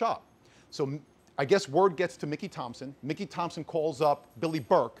Barris's shop. So I guess word gets to Mickey Thompson. Mickey Thompson calls up Billy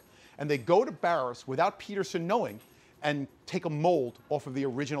Burke, and they go to Barris without Peterson knowing and take a mold off of the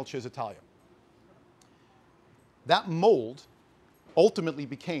original Cisitalia. That mold ultimately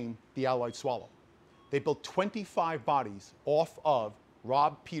became the Alloyed Swallow. They built 25 bodies off of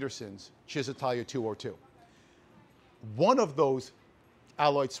Rob Peterson's Cisitalia 202. One of those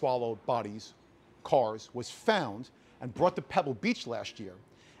Alloyed Swallow bodies, cars, was found and brought to Pebble Beach last year.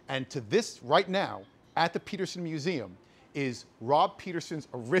 And to this, right now, at the Peterson Museum, is Rob Peterson's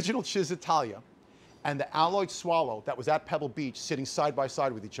original Cisitalia and the Alloyed Swallow that was at Pebble Beach sitting side by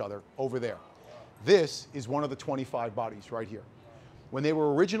side with each other over there. This is one of the 25 bodies right here. When they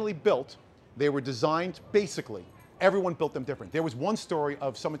were originally built, they were designed basically, everyone built them different. There was one story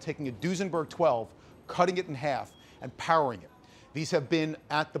of someone taking a Duesenberg 12, cutting it in half, and powering it. These have been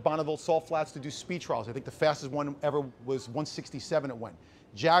at the Bonneville Salt Flats to do speed trials. I think the fastest one ever was 167 it went.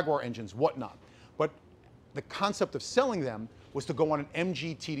 Jaguar engines, whatnot. But the concept of selling them was to go on an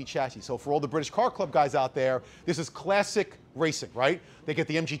MGTD chassis. So for all the British Car Club guys out there, this is classic racing, right? They get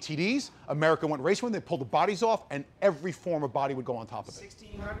the MGTDs, America went racing when they pulled the bodies off, and every form of body would go on top of it.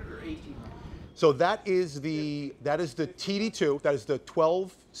 1600 or 1800? So that is the TD2, that is the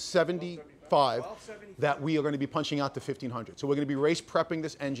 1275 that we are going to be punching out to 1500. So we're going to be race prepping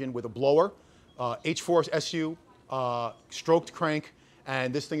this engine with a blower, H4 SU, stroked crank,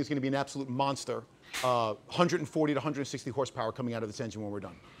 and this thing is going to be an absolute monster. 140 to 160 horsepower coming out of this engine when we're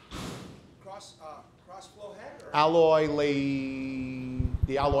done. Cross flow head? Or?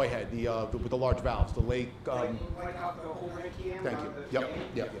 The alloy head, with the large valves, the lake. Like how the overhead cam? Thank you.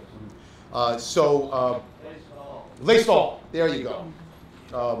 Yep. Lacestall. There you go.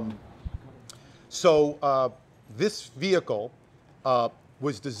 This vehicle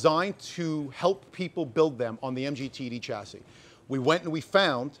was designed to help people build them on the MGTD chassis. We went and we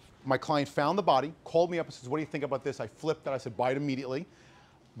found, my client found the body, called me up and says, what do you think about this? I flipped it, I said, buy it immediately.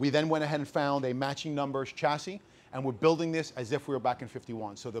 We then went ahead and found a matching numbers chassis, and we're building this as if we were back in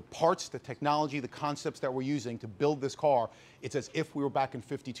 '51. So the parts, the technology, the concepts that we're using to build this car, it's as if we were back in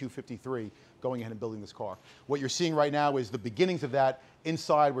 '52, '53, going ahead and building this car. What you're seeing right now is the beginnings of that.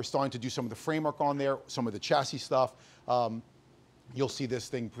 Inside, we're starting to do some of the framework on there, some of the chassis stuff. You'll see this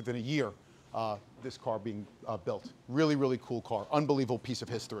thing within a year, this car being built. Really, really cool car. Unbelievable piece of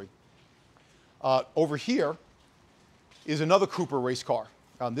history. Over here is another Cooper race car.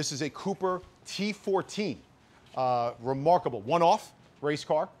 This is a Cooper T14. Remarkable one-off race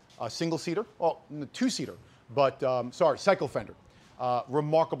car, single-seater, well, two-seater, but sorry, cycle fender.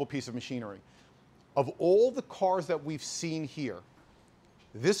 Remarkable piece of machinery. Of all the cars that we've seen here,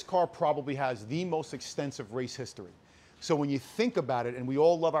 this car probably has the most extensive race history. So when you think about it, and we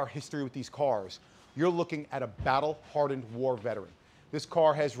all love our history with these cars, you're looking at a battle-hardened war veteran. This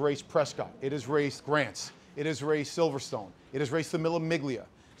car has raced Prescott, it has raced Grants, it has raced Silverstone, it has raced the Mille Miglia.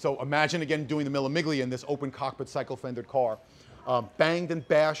 So imagine again doing the Mille Miglia in this open cockpit cycle fendered car. Banged and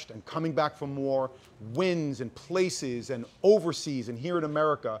bashed and coming back from war, wins and places and overseas and here in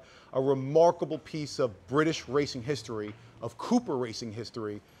America, a remarkable piece of British racing history, of Cooper racing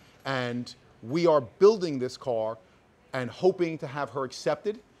history, and we are building this car and hoping to have her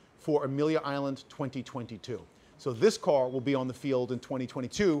accepted for Amelia Island 2022. So this car will be on the field in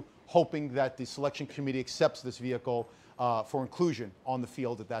 2022, hoping that the selection committee accepts this vehicle for inclusion on the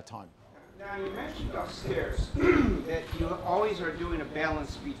field at that time. Now, you mentioned upstairs that you always are doing a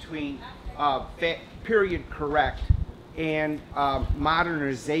balance between period correct and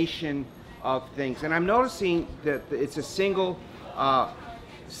modernization of things. And I'm noticing that it's a single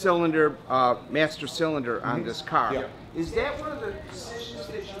cylinder, master cylinder on this car. Yeah. Is that one of the decisions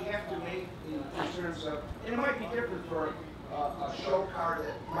that you have to make in terms of, and it might be different for a show car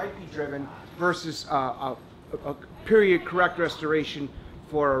that might be driven versus a period correct restoration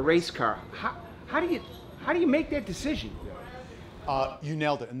for a race car. How do you make that decision? You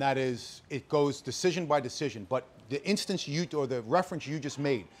nailed it, and that is, it goes decision by decision, but the instance or the reference you just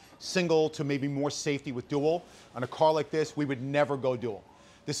made, single to maybe more safety with dual, on a car like this, we would never go dual.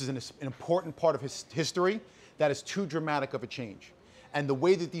 This is an important part of his history that is too dramatic of a change. And the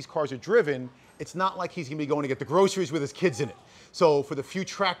way that these cars are driven, it's not like he's gonna be going to get the groceries with his kids in it. So for the few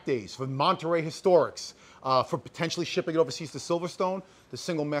track days, for Monterey Historics, for potentially shipping it overseas to Silverstone, the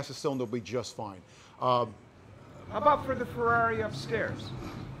single master cylinder will be just fine. How about for the Ferrari upstairs?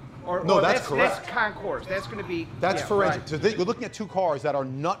 No, that's correct. That's concourse. That's going to be. That's yeah, forensic. Right. So you're looking at two cars that are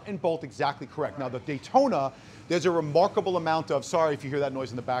nut and bolt exactly correct. Now the Daytona, there's a remarkable amount of, sorry if you hear that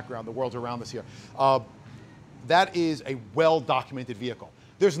noise in the background, the world's around us here. That is a well-documented vehicle.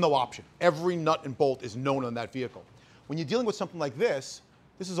 There's no option. Every nut and bolt is known on that vehicle. When you're dealing with something like this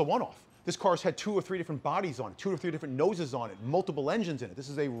is a one-off. This car's had 2 or 3 different bodies on it, 2 or 3 different noses on it, multiple engines in it. This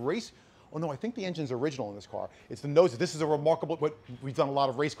is a race. Oh no, I think the engine's original in this car. It's the noses. This is a remarkable, we've done a lot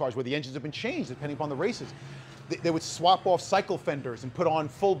of race cars where the engines have been changed depending upon the races. They would swap off cycle fenders and put on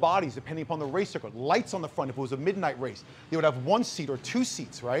full bodies depending upon the race circuit. Lights on the front if it was a midnight race. They would have 1 seat or 2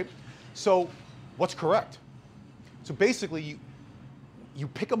 seats, right? So what's correct? So basically, you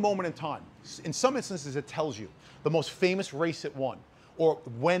pick a moment in time. In some instances, it tells you the most famous race it won, or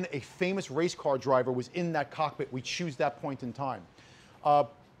when a famous race car driver was in that cockpit, we choose that point in time.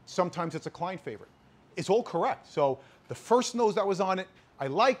 Sometimes it's a client favorite. It's all correct. So the first nose that was on it, I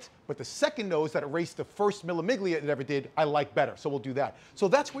liked, but the second nose that erased the first Millimiglia it ever did, I like better. So we'll do that. So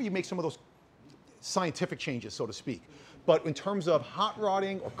that's where you make some of those scientific changes, so to speak. But in terms of hot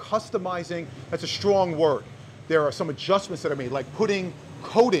rodding or customizing, that's a strong word. There are some adjustments that are made, like putting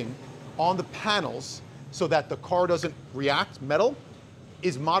coating on the panels so that the car doesn't react. Metal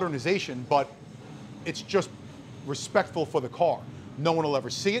is modernization, but it's just respectful for the car. No one will ever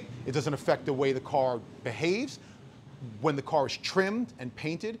see it. It doesn't affect the way the car behaves. When the car is trimmed and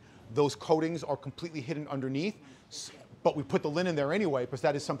painted, those coatings are completely hidden underneath, but we put the linen there anyway because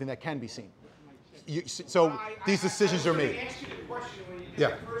that is something that can be seen. So these decisions are made. I asked you the question when you did Yeah.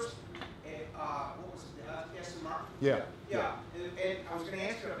 that first, what was it, SMR? Yeah. Yeah, and I was going to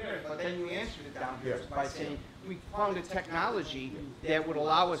answer it up there, but then you answered it down here by saying we found a technology that would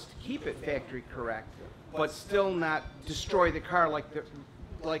allow us to keep it factory correct, but still not destroy the car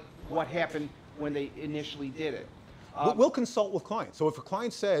like what happened when they initially did it. We'll consult with clients. So if a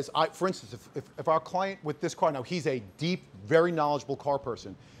client says, for instance, if our client with this car, now he's a deep, very knowledgeable car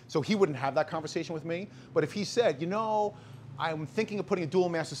person, so he wouldn't have that conversation with me, but if he said, you know, I'm thinking of putting a dual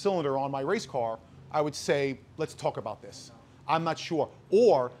master cylinder on my race car, I would say, let's talk about this. I'm not sure.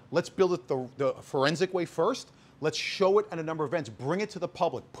 Or let's build it the forensic way first. Let's show it at a number of events. Bring it to the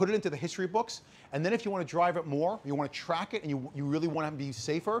public. Put it into the history books. And then if you want to drive it more, you want to track it, and you really want to be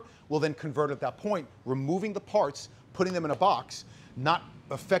safer, we'll then convert it at that point, removing the parts, putting them in a box, not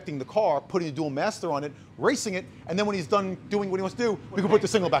affecting the car, putting a dual master on it, racing it, and then when he's done doing what he wants to do, we can put the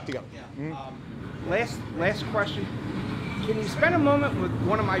single back together. Yeah. Last question. Can you spend a moment with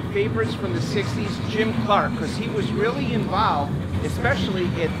one of my favorites from the 60s, Jim Clark, because he was really involved, especially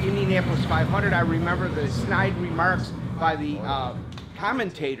at Indianapolis 500. I remember the snide remarks by the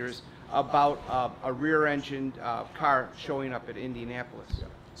commentators about a rear-engined car showing up at Indianapolis.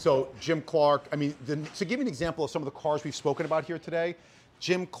 So Jim Clark, I mean, to give you an example of some of the cars we've spoken about here today,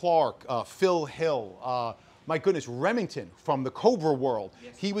 Jim Clark, Phil Hill, my goodness, Remington from the Cobra world.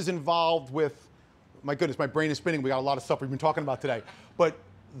 Yes. He was involved with, my goodness, my brain is spinning. We got a lot of stuff we've been talking about today. But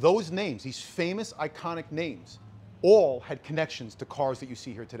those names, these famous, iconic names, all had connections to cars that you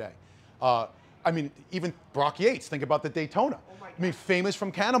see here today. I mean, even Brock Yates, think about the Daytona. I mean, famous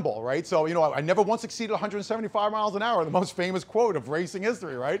from Cannonball, right? So, you know, I never once exceeded 175 miles an hour, the most famous quote of racing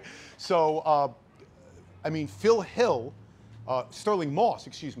history, right? So, I mean, Phil Hill, Sterling Moss,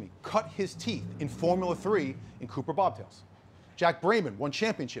 excuse me, cut his teeth in Formula 3 in Cooper Bobtails. Jack Brayman won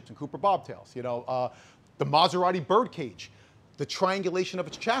championships in Cooper Bobtails. You know, the Maserati Birdcage, the triangulation of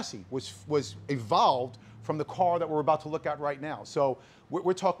its chassis was evolved from the car that we're about to look at right now. So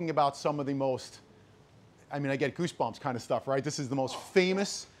we're talking about some of the most, I mean, I get goosebumps kind of stuff, right? This is the most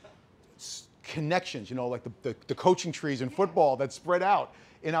famous connections, you know, like the coaching trees in football that spread out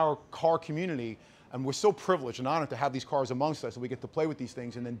in our car community. And we're so privileged and honored to have these cars amongst us, and we get to play with these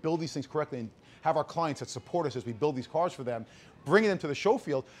things and then build these things correctly and have our clients that support us as we build these cars for them, bringing them to the show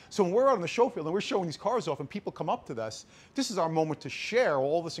field. So when we're out on the show field and we're showing these cars off and people come up to us, this is our moment to share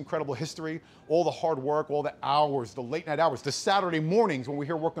all this incredible history, all the hard work, all the hours, the late night hours, the Saturday mornings when we're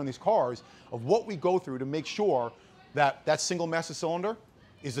here working on these cars, of what we go through to make sure that that single master cylinder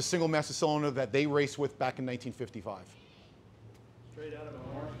is the single master cylinder that they raced with back in 1955. Straight out of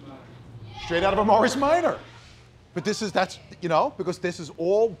a Morris Minor. Straight out of a Morris Minor. But that's, you know, because this is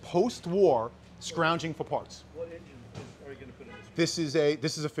all post-war scrounging for parts. What engine are you going to put in this?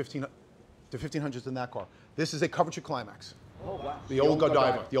 This is a 1500s in that car. This is a Coventry Climax. Oh, wow. The old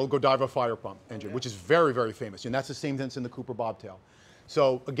Godiva fire pump engine, which is very, very famous. And that's the same that's in the Cooper Bobtail.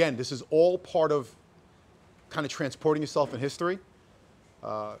 So again, this is all part of kind of transporting yourself in history.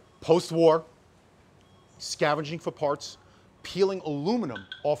 Post-war, scavenging for parts, peeling aluminum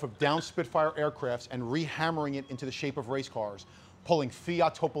off of down Spitfire aircrafts and rehammering it into the shape of race cars, pulling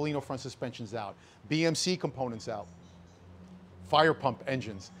Fiat Topolino front suspensions out, BMC components out, fire pump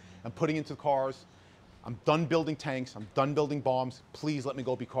engines, and putting into cars. I'm done building tanks, I'm done building bombs, please let me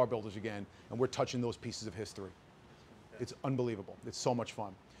go be car builders again, and we're touching those pieces of history. It's unbelievable, it's so much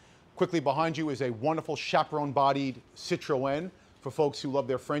fun. Quickly behind you is a wonderful chaperone-bodied Citroën, for folks who love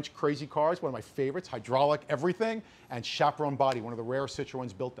their French crazy cars, one of my favorites, hydraulic everything, and chaperone body, one of the rare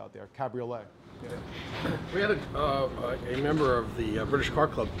Citroëns built out there, cabriolet. Yeah. We had a member of the British Car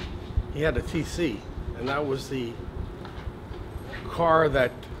Club. He had a TC, and that was the car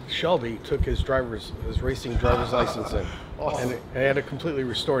that Shelby took his racing driver's license in. Awesome. And he had it completely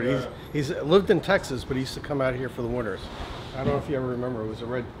restored. Yeah. He's lived in Texas, but he used to come out here for the winters. I don't know if you ever remember, it was a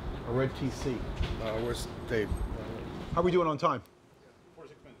red TC. Where's Dave? How are we doing on time?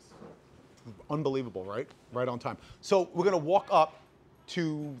 46 minutes. Unbelievable, right? Right on time. So we're going to walk up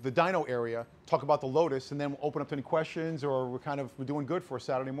to the dyno area, talk about the Lotus, and then we'll open up to any questions, or we're doing good for a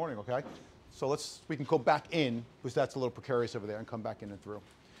Saturday morning, okay? So we can go back in, because that's a little precarious over there, and come back in and through.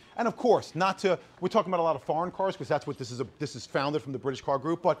 And of course, we're talking about a lot of foreign cars, because that's what this is founded from the British Car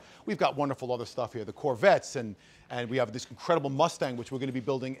Group, but we've got wonderful other stuff here, the Corvettes, and we have this incredible Mustang, which we're going to be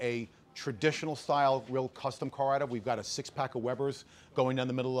building a traditional style, real custom car out of. We've got a 6-pack of Webers going down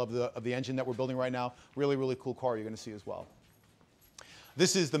the middle of the engine that we're building right now. Really, really cool car you're going to see as well.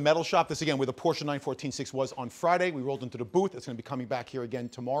 This is the metal shop. This again, where the Porsche 914-6 was on Friday. We rolled into the booth. It's going to be coming back here again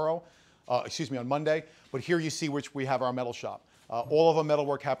tomorrow. On Monday. But here you see which we have our metal shop. All of our metal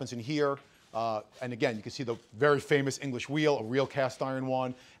work happens in here. And again, you can see the very famous English wheel, a real cast iron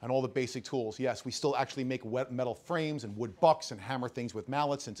one, and all the basic tools. Yes, we still actually make wet metal frames and wood bucks and hammer things with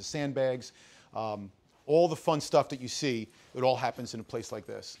mallets into sandbags. All the fun stuff that you see, it all happens in a place like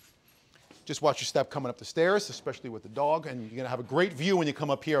this. Just watch your step coming up the stairs, especially with the dog, and you're going to have a great view when you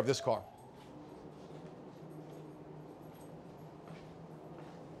come up here of this car.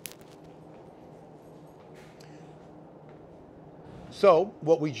 So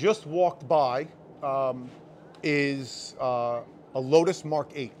what we just walked by is a Lotus Mark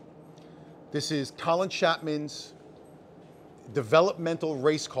 8. This is Colin Chapman's developmental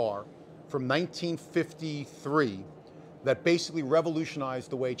race car from 1953 that basically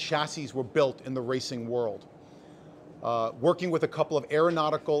revolutionized the way chassis were built in the racing world. Working with a couple of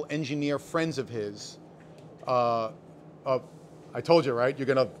aeronautical engineer friends of his, I told you, right?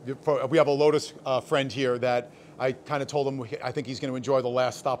 We have a Lotus friend here that I kind of told him I think he's going to enjoy the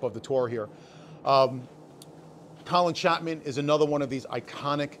last stop of the tour here. Colin Chapman is another one of these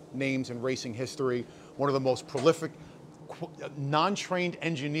iconic names in racing history, one of the most prolific non-trained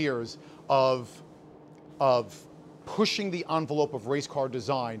engineers of pushing the envelope of race car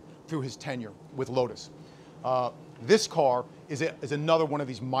design through his tenure with Lotus. This car is another one of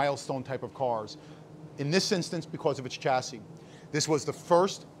these milestone type of cars. In this instance, because of its chassis. This was the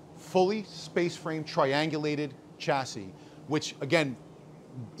first fully space frame triangulated chassis, which again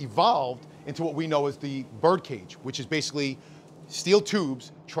evolved into what we know as the birdcage, which is basically steel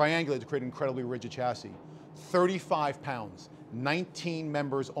tubes triangulated to create an incredibly rigid chassis. 35 pounds, 19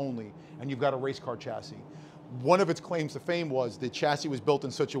 members only, and you've got a race car chassis. One of its claims to fame was the chassis was built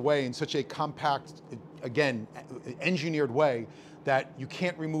in such a way, in such a compact, again, engineered way, that you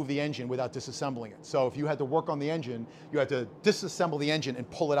can't remove the engine without disassembling it. So if you had to work on the engine, you had to disassemble the engine and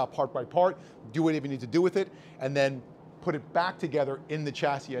pull it out part by part, do whatever you need to do with it, and then put it back together in the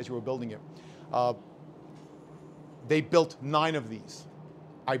chassis as you were building it. They built 9 of these.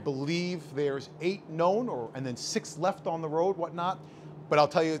 I believe there's 8 known, and then 6 left on the road, whatnot. But I'll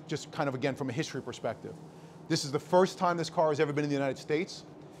tell you just kind of again from a history perspective. This is the first time this car has ever been in the United States,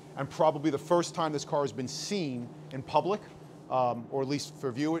 and probably the first time this car has been seen in public. or at least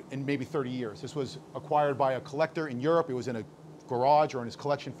for view, in maybe 30 years. This was acquired by a collector in Europe. It was in a garage or in his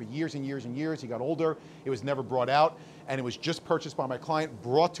collection for years and years and years. He got older. It was never brought out, and it was just purchased by my client,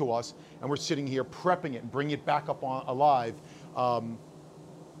 brought to us, and we're sitting here prepping it and bringing it back up alive,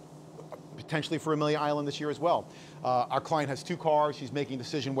 potentially for Amelia Island this year as well. Our client has 2 cars. She's making a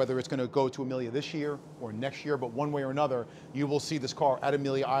decision whether it's going to go to Amelia this year or next year, but one way or another, you will see this car at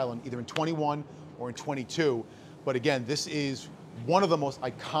Amelia Island either in 21 or in 22. But again, this is one of the most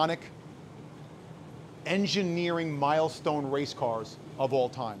iconic engineering milestone race cars of all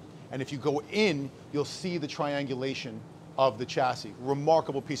time. And if you go in, you'll see the triangulation of the chassis.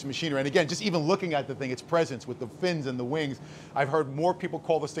 Remarkable piece of machinery. And again, just even looking at the thing, its presence with the fins and the wings, I've heard more people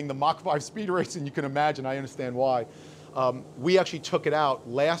call this thing the Mach 5 speed race than you can imagine. I understand why. We actually took it out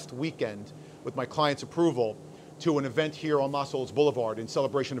last weekend with my client's approval to an event here on Las Olas Boulevard in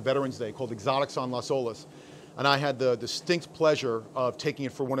celebration of Veterans Day called Exotics on Las Olas. And I had the distinct pleasure of taking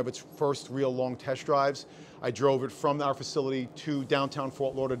it for one of its first real long test drives. I drove it from our facility to downtown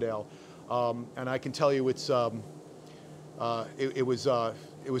Fort Lauderdale. And I can tell you it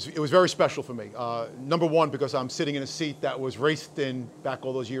was very special for me. Number one, because I'm sitting in a seat that was raced in back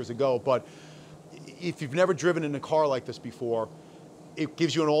all those years ago. But if you've never driven in a car like this before, it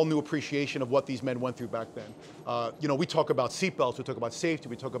gives you an all new appreciation of what these men went through back then. You know, we talk about seatbelts, we talk about safety,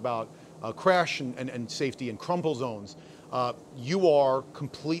 we talk about crash and safety and crumple zones. You are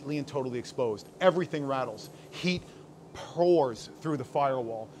completely and totally exposed. Everything rattles. Heat pours through the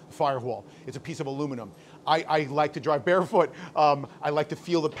firewall. It's a piece of aluminum. I like to drive barefoot. I like to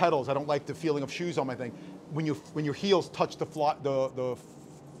feel the pedals. I don't like the feeling of shoes on my thing. When your heels touch the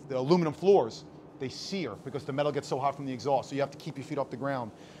aluminum floors, they sear because the metal gets so hot from the exhaust. So you have to keep your feet off the ground.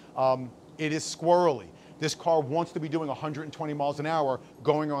 It is squirrely. This car wants to be doing 120 miles an hour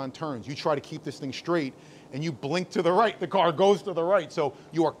going on turns. You try to keep this thing straight and you blink to the right, the car goes to the right. So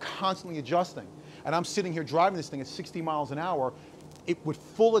you are constantly adjusting. And I'm sitting here driving this thing at 60 miles an hour with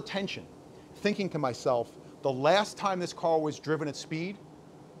full attention, thinking to myself, the last time this car was driven at speed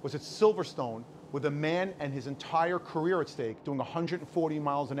was at Silverstone with a man and his entire career at stake doing 140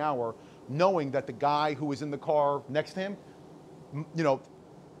 miles an hour, knowing that the guy who was in the car next to him, you know,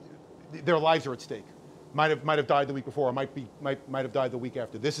 their lives are at stake. Might have died the week before, or might have died the week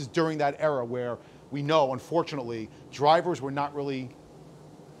after. This is during that era where we know, unfortunately, drivers were not really,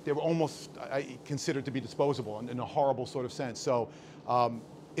 they were almost considered to be disposable in a horrible sort of sense. So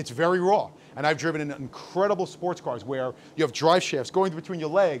it's very raw. And I've driven in incredible sports cars where you have drive shafts going between your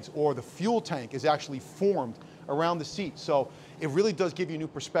legs, or the fuel tank is actually formed around the seat. So it really does give you a new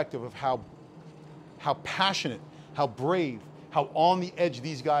perspective of how passionate, how brave, how on the edge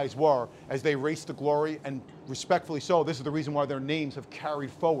these guys were as they raced to glory, and respectfully so. This is the reason why their names have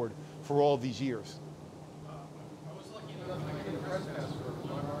carried forward for all of these years. I was lucky enough to get a press pass for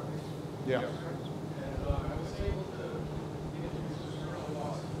one hour. Yeah. And I was able to get introduced to Charlie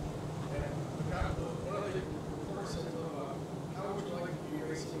Lawson. And one of the reporters said, how would you like to be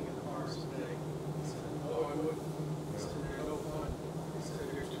racing in the cars today? He said, oh, I would. He said, they're no fun. He said,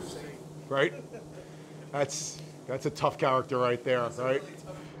 they're too safe. Right? That's a tough character right there, right?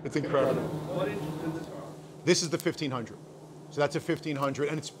 It's incredible. What engine is this car? This is the 1500. So that's a 1500,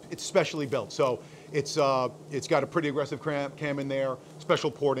 and it's specially built. So it's got a pretty aggressive cam in there,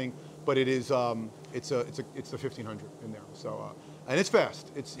 special porting, but it is it's the 1500 in there. So and it's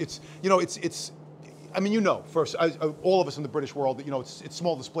fast. It's I mean, you know, first all of us in the British world, you know, it's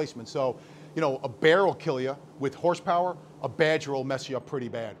small displacement. So you know, a bear will kill you with horsepower. A Badger will mess you up pretty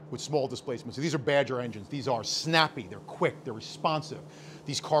bad with small displacements. So these are Badger engines. These are snappy, they're quick, they're responsive.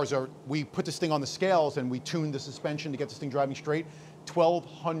 These cars are, we put this thing on the scales and we tuned the suspension to get this thing driving straight,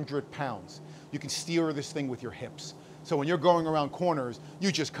 1,200 pounds. You can steer this thing with your hips. So when you're going around corners,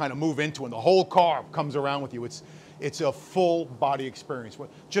 you just kind of move into it and the whole car comes around with you. It's a full body experience.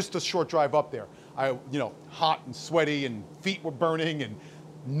 Just a short drive up there, you know, hot and sweaty and feet were burning and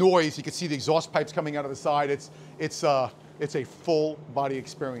noise. You could see the exhaust pipes coming out of the side. It's a full body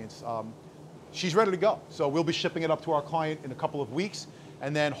experience. She's ready to go. So we'll be shipping it up to our client in a couple of weeks,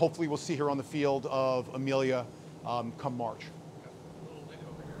 and then hopefully we'll see her on the field of Amelia come March.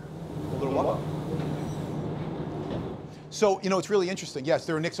 A little what? So, you know, it's really interesting. Yes,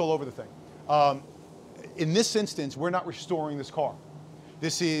 there are nicks all over the thing. In this instance, we're not restoring this car.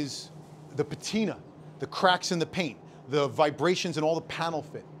 This is the patina, the cracks in the paint, the vibrations and all the panel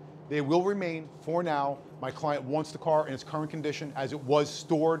fit. They will remain for now. My client wants the car in its current condition as it was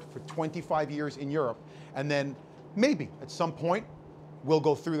stored for 25 years in Europe. And then maybe at some point, we'll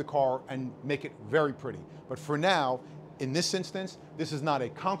go through the car and make it very pretty. But for now, in this instance, this is not a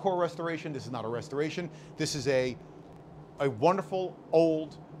Concours restoration. This is not a restoration. This is a a wonderful,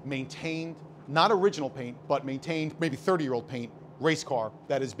 old, maintained, not original paint, but maintained, maybe 30-year-old paint race car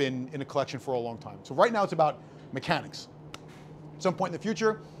that has been in a collection for a long time. So right now it's about mechanics. At some point in the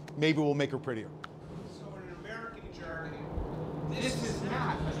future, maybe we'll make her prettier. So in American jargon, this is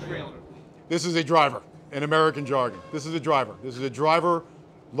not a trailer. This is a driver, in American jargon. This is a driver. This is a driver,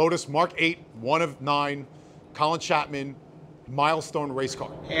 Lotus Mark 8, 1 of 9, Colin Chapman, milestone race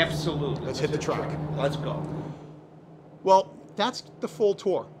car. Absolutely. Let's hit the track. Let's go. Well, that's the full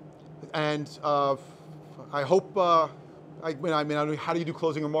tour. And I hope, I mean, how do you do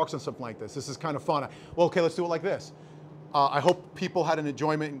closing remarks on something like this? This is kind of fun. Well, okay, let's do it like this. I hope people had an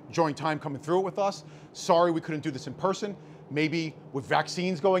enjoying time coming through it with us. Sorry we couldn't do this in person. Maybe with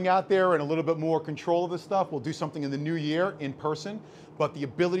vaccines going out there and a little bit more control of this stuff, we'll do something in the new year in person. But the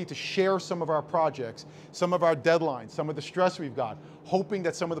ability to share some of our projects, some of our deadlines, some of the stress we've got, hoping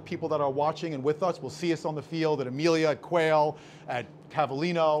that some of the people that are watching and with us will see us on the field at Amelia, at Quail, at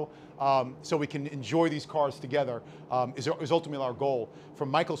Cavallino, so we can enjoy these cars together is ultimately our goal. From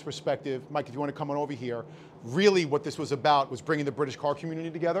Michael's perspective, Mike, if you want to come on over here, really what this was about was bringing the British car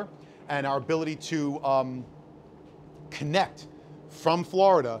community together and our ability to connect from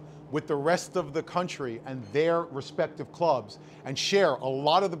Florida with the rest of the country and their respective clubs and share a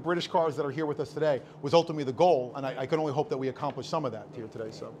lot of the British cars that are here with us today was ultimately the goal, and I can only hope that we accomplish some of that here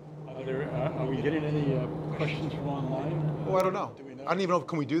today. So, Are we getting any questions from online? Oh, I don't know. I don't even know.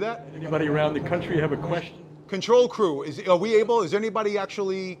 Can we do that? Anybody around the country have a question? Control crew, are we able? Is anybody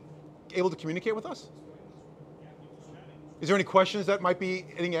actually able to communicate with us? Is there any questions that might be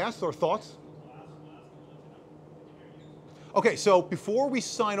getting asked or thoughts? Okay, so before we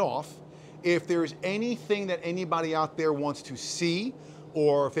sign off, if there's anything that anybody out there wants to see,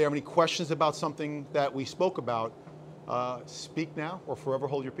 or if they have any questions about something that we spoke about, speak now or forever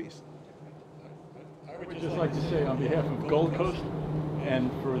hold your peace. I would just like to say on behalf of Gold Coast and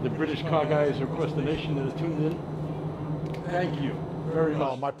for the British car guys across the nation that are tuned in, thank you very much.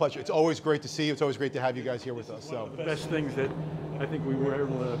 Oh, my pleasure. It's always great to see you. It's always great to have you guys here with us. So, the best things that I think we were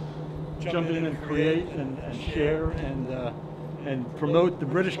able to jump in and create and share and promote the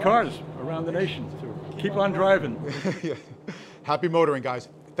British cars around the nation. So keep on driving. Yeah. Happy motoring, guys.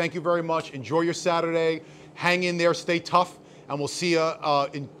 Thank you very much. Enjoy your Saturday. Hang in there. Stay tough. And we'll see you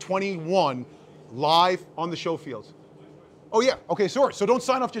in 21 live on the show fields. Oh, yeah. Okay, sorry. So don't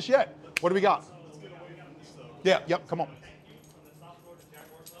sign off just yet. What do we got? Yeah, yep, come on.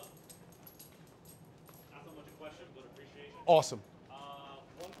 Awesome.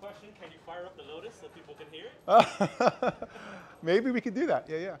 One question, can you fire up the Lotus so people can hear it? Maybe we could do that.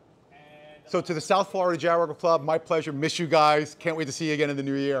 Yeah, yeah. So to the South Florida Jaguar Club, my pleasure. Miss you guys. Can't wait to see you again in the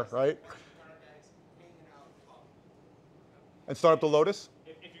new year, right? And start up the Lotus?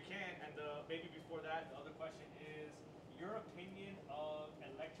 If you can, and maybe before that, the other question is your opinion of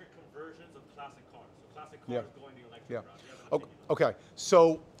electric conversions of classic cars. So classic cars going the electric route. Do you have an opinion? Okay,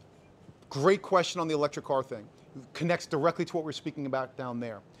 so great question on the electric car thing. Connects directly to what we're speaking about down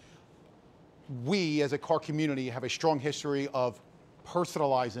there. We, as a car community, have a strong history of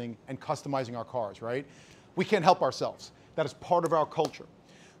personalizing and customizing our cars, right? We can't help ourselves. That is part of our culture.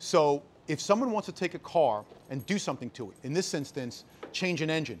 So if someone wants to take a car and do something to it, in this instance, change an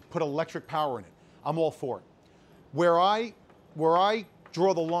engine, put electric power in it, I'm all for it. Where I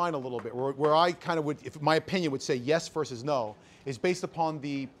draw the line a little bit, where I kind of would, if my opinion would say yes versus no, is based upon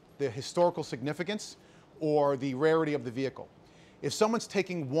the historical significance or the rarity of the vehicle. If someone's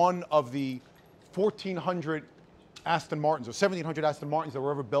taking one of the 1,400 Aston Martins or 1,700 Aston Martins that were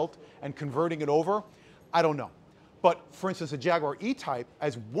ever built and converting it over, I don't know. But for instance, a Jaguar E-Type,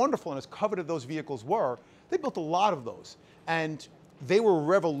 as wonderful and as coveted those vehicles were, they built a lot of those. And they were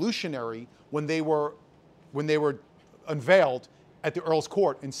revolutionary when they were unveiled at the Earl's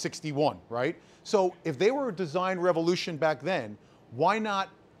Court in '61, right? So if they were a design revolution back then, why not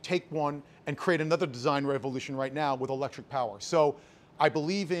take one and create another design revolution right now with electric power? So I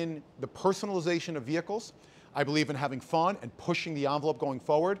believe in the personalization of vehicles. I believe in having fun and pushing the envelope going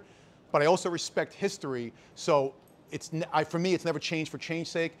forward. But I also respect history. So for me, it's never changed for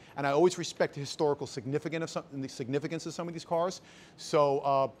change's sake. And I always respect the historical significance of some of these cars.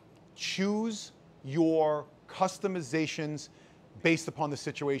 So choose your customizations based upon the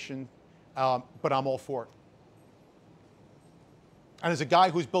situation, but I'm all for it. And as a guy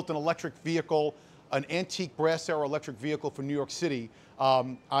who's built an electric vehicle, an antique brass era electric vehicle for New York City,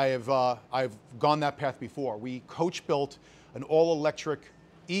 I've gone that path before. We coach built an all-electric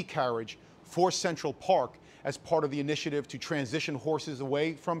e-carriage for Central Park as part of the initiative to transition horses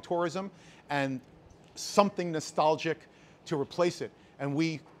away from tourism and something nostalgic to replace it. And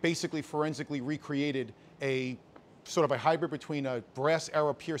we basically forensically recreated a sort of a hybrid between a brass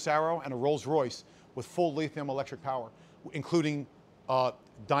Arrow Pierce Arrow and a Rolls Royce with full lithium electric power, including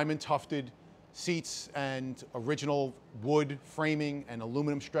diamond tufted seats and original wood framing and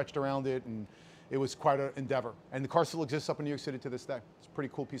aluminum stretched around it, and it was quite an endeavor. And the car still exists up in New York City to this day. It's a pretty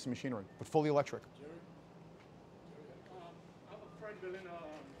cool piece of machinery, but fully electric. I have a friend building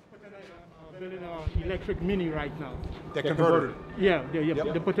an electric Mini right now. They're converted. Yeah,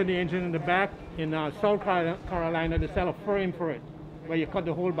 Yep. they put in the engine in the back. In South Carolina, they sell a frame for it, where you cut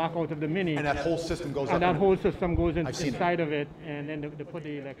the whole back out of the Mini. And that whole system goes up. And that whole system goes I've seen inside of it, and then they put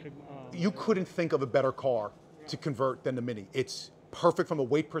the electric. You couldn't think of a better car to convert than the Mini. It's perfect from a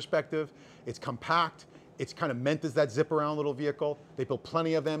weight perspective. It's compact. It's kind of meant as that zip around little vehicle. They built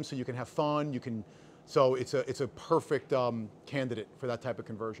plenty of them so you can have fun. So it's a perfect candidate for that type of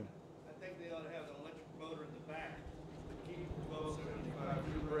conversion. I think they ought to have an electric motor in the back to keep the flow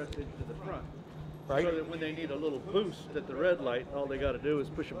 75 to the front. Right? So that when they need a little boost at the red light, all they got to do is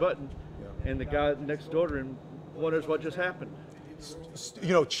push a button, and the guy next door to him wonders what just happened.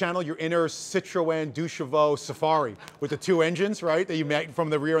 You know, channel your inner Citroën Duchevaux Safari with the two engines, right? That you make from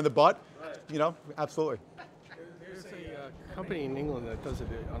the rear and the butt. Right. You know, absolutely. There's a company in England that does it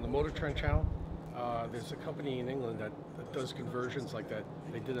on the Motor Trend channel. There's a company in England that does conversions like that.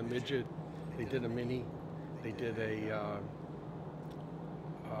 They did a midget, they did a Mini, they did a.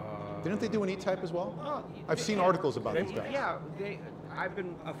 Didn't they do an E-Type as well? Oh, I've seen articles about these guys. Yeah, I've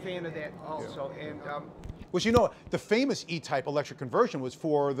been a fan of that also, and Which, you know, the famous E-Type electric conversion was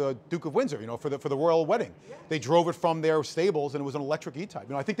for the Duke of Windsor, you know, for the royal wedding. They drove it from their stables, and it was an electric E-Type.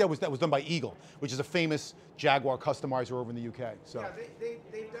 You know, I think that was done by Eagle, which is a famous Jaguar customizer over in the UK. So. yeah,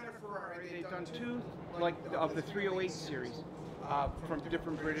 they've done it for Ferrari. They've done two, like of the 308 series, from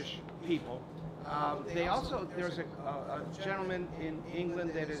different British people. They also, there's a gentleman in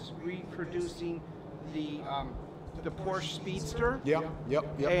England that is reproducing the Porsche Speedster. Yep.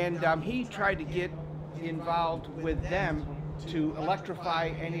 And he tried to get involved with them to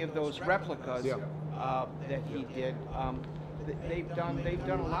electrify any of those replicas that he did. They've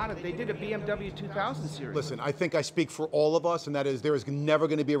done a lot of. They did a BMW 2000 series. Listen, I think I speak for all of us, and that is there is never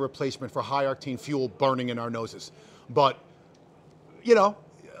going to be a replacement for high octane fuel burning in our noses. But, you know,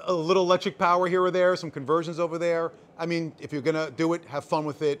 a little electric power here or there, some conversions over there. I mean, if you're going to do it, have fun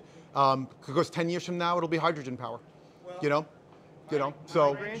with it. Because 10 years from now, it'll be hydrogen power. Well, you know.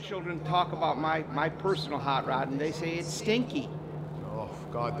 So my grandchildren talk about my personal hot rod, and they say it's stinky. oh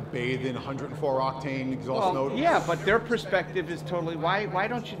God, the bathed in 104 octane exhaust note. Yeah, but their perspective is totally why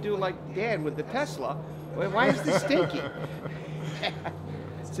don't you do like Dad with the Tesla? Why is this stinky?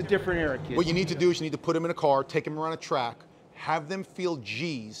 It's a different era, kids. What you need to do is you need to put them in a car, take them around a track, have them feel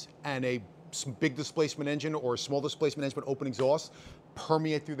G's and a big displacement engine or a small displacement engine with open exhaust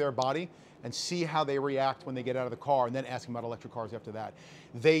permeate through their body, and see how they react when they get out of the car, and then ask them about electric cars after that.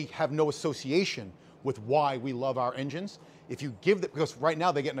 They have no association with why we love our engines. If you give them, because right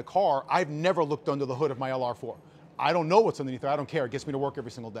now they get in a car, I've never looked under the hood of my LR4. I don't know what's underneath there, I don't care, it gets me to work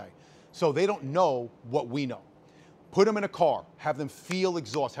every single day. So they don't know what we know. Put them in a car, have them feel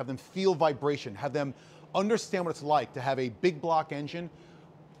exhaust, have them feel vibration, have them understand what it's like to have a big block engine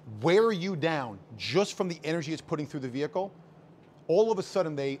wear you down just from the energy it's putting through the vehicle. All of a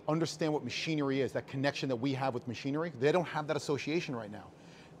sudden they understand what machinery is, that connection that we have with machinery. They don't have that association right now.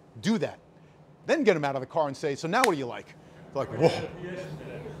 Do that. Then get them out of the car and say, so now what do you like? They're like, whoa.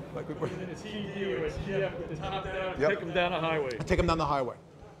 Take them down a highway. Take them down the highway.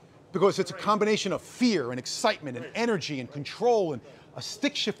 Because it's a combination of fear and excitement and energy and control and a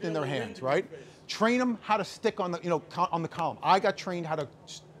stick shift in their hands, right? Train them how to stick on the, on the column. I got trained how to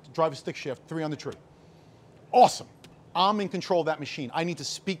drive a stick shift, 3 on the tree. Awesome. I'm in control of that machine. I need to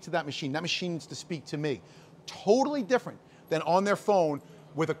speak to that machine. That machine needs to speak to me. Totally different than on their phone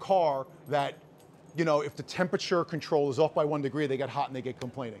with a car that, if the temperature control is off by 1 degree, they get hot and they get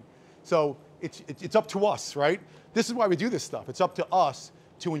complaining. So it's up to us, right? This is why we do this stuff. It's up to us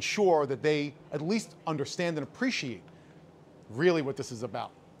to ensure that they at least understand and appreciate really what this is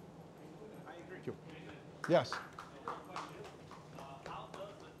about. I agree. Thank you. Yes. How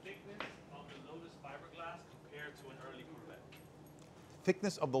does the thickness of the Lotus fiberglass compare to an early Corvette?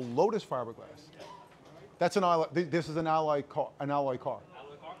 Thickness of the Lotus fiberglass. That's an alloy. This is an alloy car. Alloy car?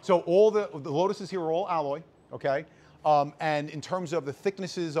 So all the Lotuses here are all alloy, okay? And in terms of the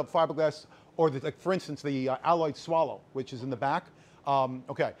thicknesses of fiberglass, or like for instance, the alloyed swallow, which is in the back.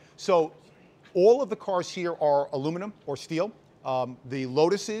 Okay, so all of the cars here are aluminum or steel. The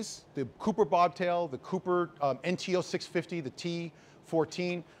Lotuses, the Cooper Bobtail, the Cooper NTO 650, the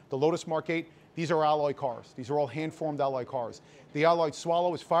T14, the Lotus Mark 8, These are alloy cars. These are all hand-formed alloy cars. The Alloyed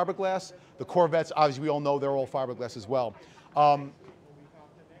Swallow is fiberglass. The Corvettes, obviously we all know they're all fiberglass as well.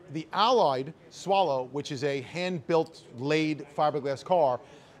 The Alloyed Swallow, which is a hand-built, laid fiberglass car,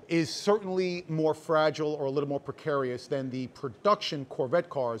 is certainly more fragile or a little more precarious than the production Corvette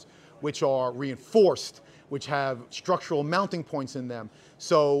cars, which are reinforced, which have structural mounting points in them.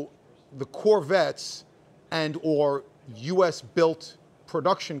 So the Corvettes and or US built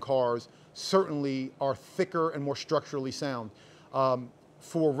production cars certainly are thicker and more structurally sound.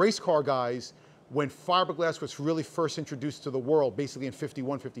 For race car guys, when fiberglass was really first introduced to the world, basically in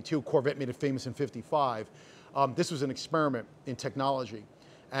 51, 52, Corvette made it famous in 55, this was an experiment in technology.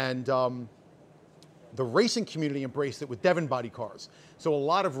 And the racing community embraced it with Devon body cars. So a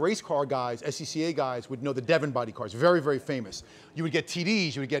lot of race car guys, SCCA guys, would know the Devon body cars, very, very famous. You would get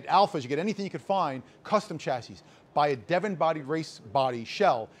TDs, you would get Alphas, you get anything you could find, custom chassis, buy a Devon body race body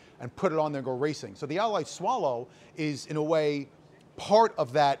shell and put it on there and go racing. So the Alloyed Swallow is, in a way, part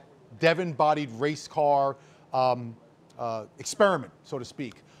of that Devon bodied race car experiment, so to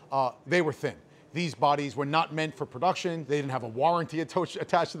speak. They were thin. These bodies were not meant for production. They didn't have a warranty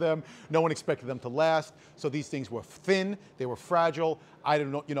attached to them. No one expected them to last. So these things were thin, they were fragile. I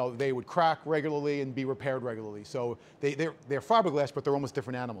don't know, you know, they would crack regularly and be repaired regularly. So they're fiberglass, but they're almost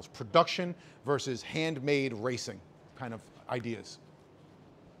different animals. Production versus handmade racing kind of ideas.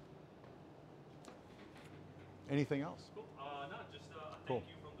 Anything else? Cool. No, just Cool. thank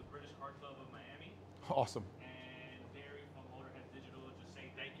you from the British Car Club of Miami. Awesome. And Barry from Motorhead Digital, just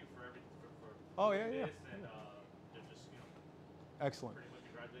saying thank you for everything for Oh, yeah, doing yeah. this, and they're just, you know, Excellent. pretty much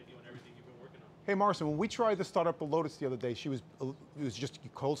congratulate you on everything you've been working on. Hey, Marcin, when we tried to start up the Lotus the other day, it was just a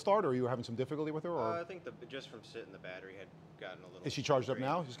cold start, or you were having some difficulty with her? Or? I think just from sitting, the battery had gotten a little. Is she charged up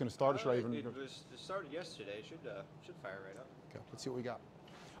now? She's going to start, or should I even? It started yesterday. Should fire right up. Okay, let's see what we got.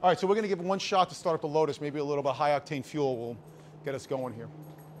 All right, so we're going to give it one shot to start up the Lotus. Maybe a little bit of high-octane fuel will get us going here.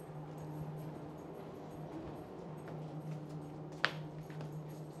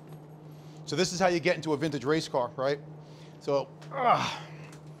 So this is how you get into a vintage race car, right? So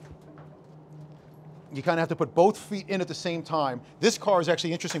you kind of have to put both feet in at the same time. This car is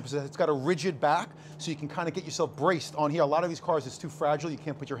actually interesting because it's got a rigid back, so you can kind of get yourself braced on here. A lot of these cars, it's too fragile. You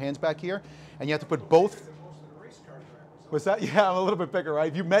can't put your hands back here, and you have to put both. What's that? Yeah, I'm a little bit bigger, right?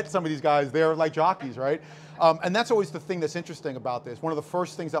 If you met some of these guys, they're like jockeys, right? And that's always the thing that's interesting about this. One of the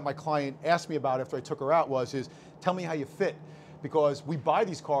first things that my client asked me about after I took her out was, tell me how you fit. Because we buy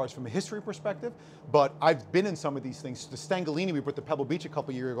these cars from a history perspective, but I've been in some of these things. The Stangalini we put to Pebble Beach a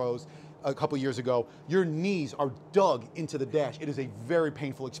couple years ago, your knees are dug into the dash. It is a very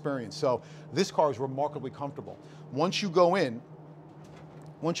painful experience. So this car is remarkably comfortable. Once you go in,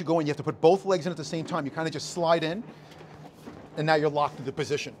 you have to put both legs in at the same time. You kind of just slide in, and now you're locked into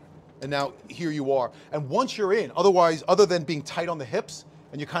position. And now here you are. And once you're in, otherwise, other than being tight on the hips,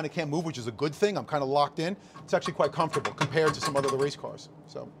 and you kind of can't move, which is a good thing, I'm kind of locked in, it's actually quite comfortable compared to some other race cars.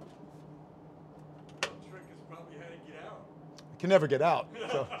 So. The trick is probably how to get out. You can never get out.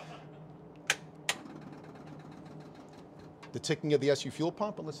 So. The ticking of the SU fuel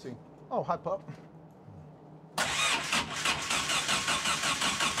pump, and let's see. Oh, hot pump.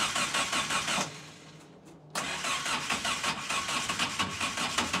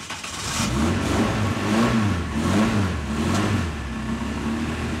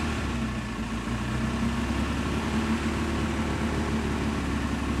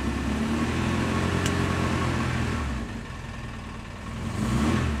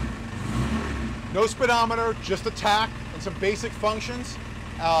 No speedometer, just a tach and some basic functions,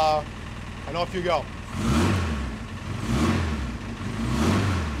 and off you go.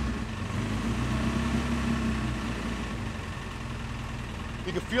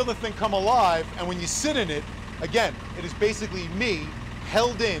 You can feel the thing come alive, and when you sit in it, again, it is basically me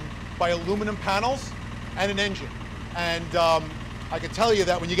held in by aluminum panels and an engine. And I can tell you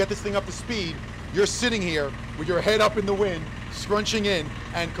that when you get this thing up to speed, you're sitting here with your head up in the wind, scrunching in,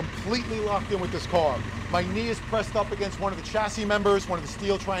 and completely locked in with this car. My knee is pressed up against one of the chassis members, one of the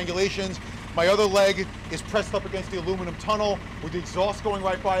steel triangulations. My other leg is pressed up against the aluminum tunnel with the exhaust going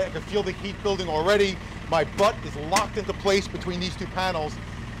right by it. I can feel the heat building already. My butt is locked into place between these two panels.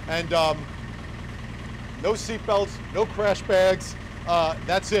 And no seat belts, no crash bags.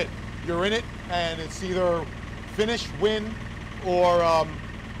 That's it. You're in it, and it's either finish, win, or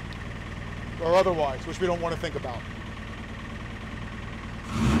otherwise, which we don't want to think about.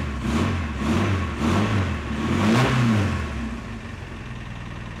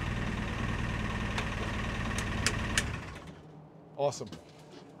 Awesome.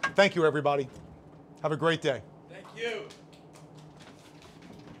 Thank you, everybody. Have a great day. Thank you.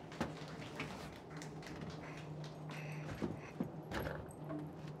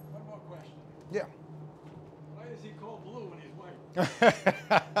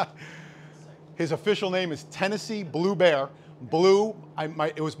 His official name is Tennessee Blue Bear. Blue,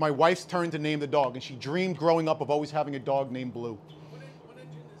 it was my wife's turn to name the dog, and she dreamed growing up of always having a dog named Blue. What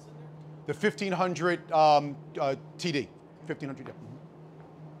engine is in there? The 1500 TD. 1500, yeah.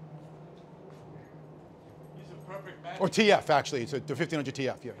 He's a perfect match. Or TF, actually. It's the 1500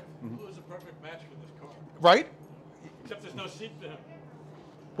 TF, yeah. Blue is a perfect match for this car. Right? Except there's no seat for him.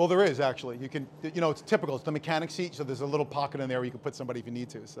 Well, there is actually. You can, it's typical. It's the mechanic seat, so there's a little pocket in there where you can put somebody if you need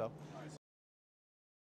to. So. All right,